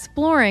related to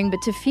exploring,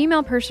 but to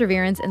female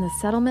perseverance in the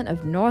settlement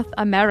of North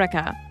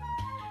America.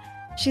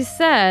 She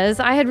says,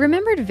 I had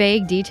remembered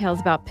vague details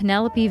about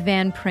Penelope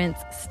Van Prince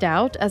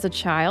Stout as a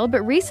child,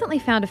 but recently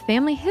found a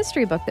family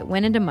history book that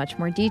went into much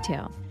more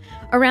detail.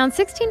 Around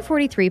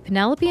 1643,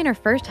 Penelope and her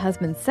first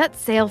husband set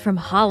sail from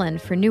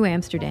Holland for New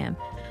Amsterdam.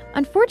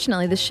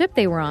 Unfortunately, the ship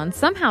they were on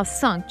somehow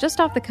sunk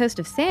just off the coast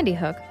of Sandy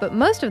Hook, but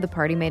most of the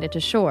party made it to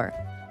shore.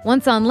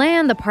 Once on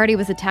land, the party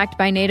was attacked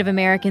by Native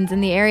Americans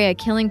in the area,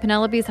 killing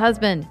Penelope's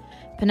husband.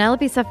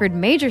 Penelope suffered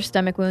major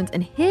stomach wounds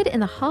and hid in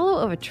the hollow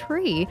of a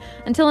tree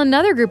until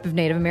another group of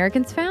Native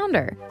Americans found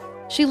her.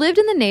 She lived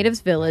in the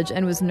natives' village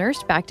and was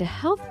nursed back to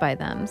health by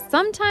them.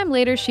 Sometime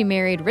later, she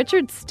married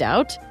Richard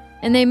Stout,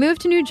 and they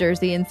moved to New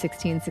Jersey in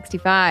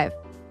 1665.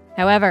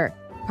 However,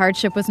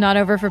 hardship was not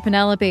over for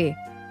Penelope.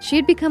 She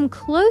had become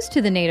close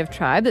to the native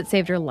tribe that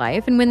saved her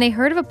life, and when they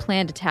heard of a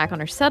planned attack on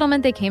her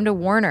settlement, they came to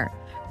warn her.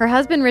 Her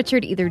husband,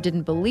 Richard, either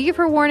didn't believe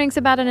her warnings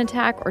about an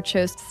attack or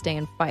chose to stay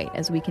and fight.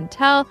 As we can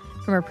tell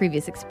from her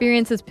previous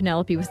experiences,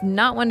 Penelope was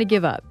not one to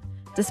give up.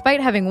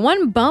 Despite having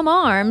one bum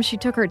arm, she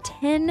took her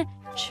 10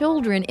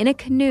 children in a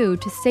canoe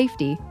to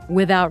safety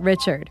without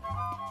Richard.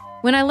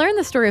 When I learned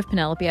the story of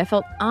Penelope, I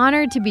felt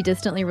honored to be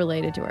distantly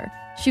related to her.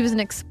 She was an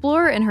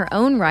explorer in her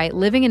own right,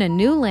 living in a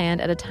new land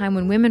at a time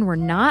when women were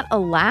not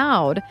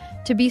allowed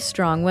to be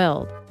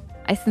strong-willed.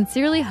 I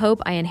sincerely hope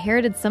I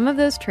inherited some of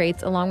those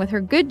traits along with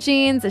her good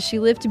genes as she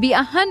lived to be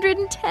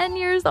 110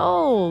 years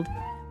old.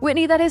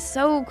 Whitney, that is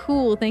so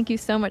cool. Thank you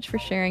so much for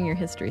sharing your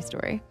history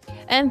story.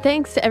 And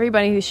thanks to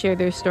everybody who shared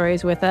their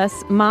stories with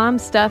us.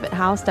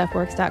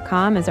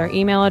 momstuff@howstuffworks.com is our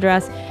email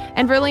address.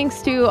 And for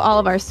links to all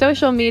of our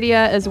social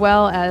media, as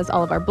well as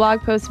all of our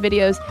blog posts,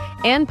 videos,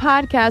 and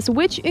podcasts,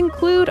 which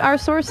include our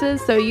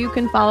sources so you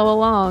can follow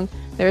along,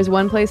 there's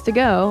one place to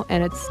go,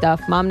 and it's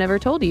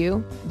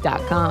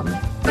stuffmomnevertoldyou.com.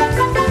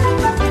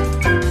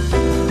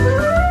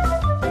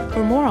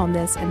 For more on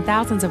this and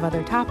thousands of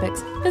other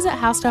topics, visit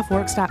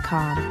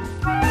howstuffworks.com.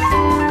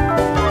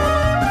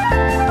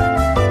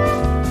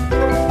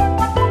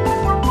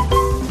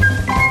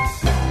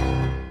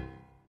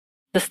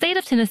 The state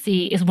of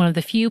Tennessee is one of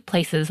the few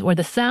places where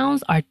the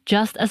sounds are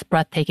just as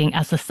breathtaking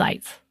as the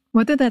sights.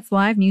 Whether that's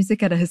live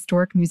music at a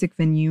historic music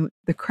venue,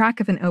 the crack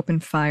of an open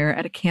fire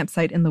at a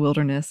campsite in the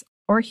wilderness,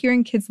 or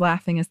hearing kids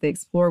laughing as they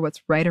explore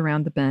what's right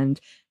around the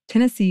bend,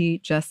 Tennessee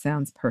just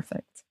sounds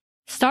perfect.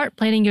 Start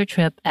planning your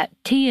trip at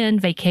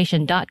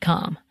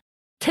tnvacation.com.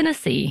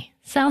 Tennessee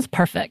sounds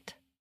perfect.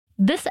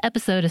 This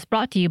episode is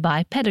brought to you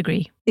by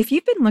Pedigree. If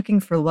you've been looking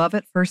for love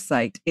at first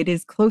sight, it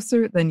is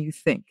closer than you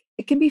think.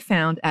 It can be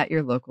found at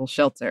your local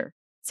shelter.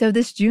 So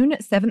this June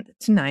 7th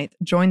to 9th,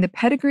 join the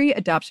Pedigree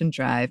Adoption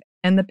Drive,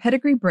 and the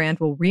Pedigree brand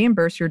will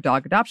reimburse your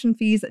dog adoption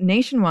fees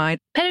nationwide.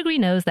 Pedigree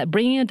knows that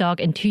bringing a dog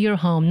into your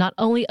home not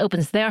only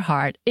opens their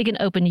heart, it can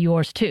open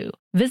yours too.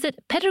 Visit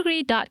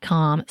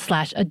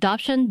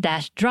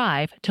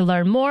pedigree.com/adoption-drive to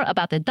learn more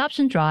about the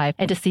adoption drive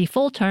and to see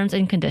full terms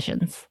and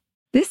conditions.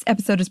 This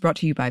episode is brought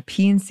to you by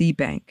PNC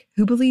Bank,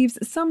 who believes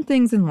some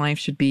things in life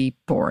should be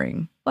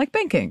boring, like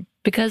banking.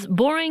 Because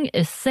boring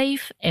is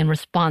safe and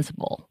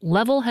responsible,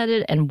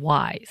 level-headed and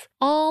wise.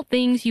 All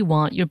things you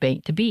want your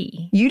bank to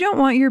be. You don't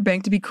want your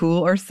bank to be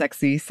cool or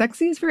sexy.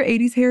 Sexy is for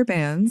 80s hair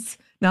bands,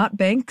 not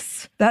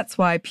banks. That's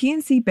why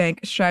PNC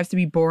Bank strives to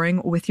be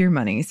boring with your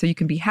money so you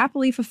can be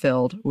happily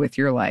fulfilled with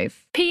your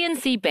life.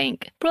 PNC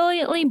Bank,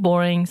 brilliantly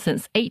boring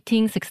since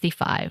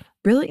 1865.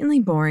 Brilliantly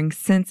Boring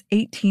Since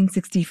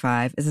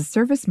 1865 is a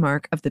service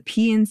mark of the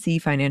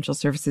PNC Financial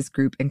Services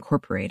Group,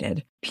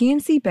 Incorporated.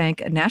 PNC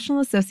Bank, a National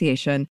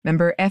Association,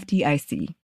 member FDIC.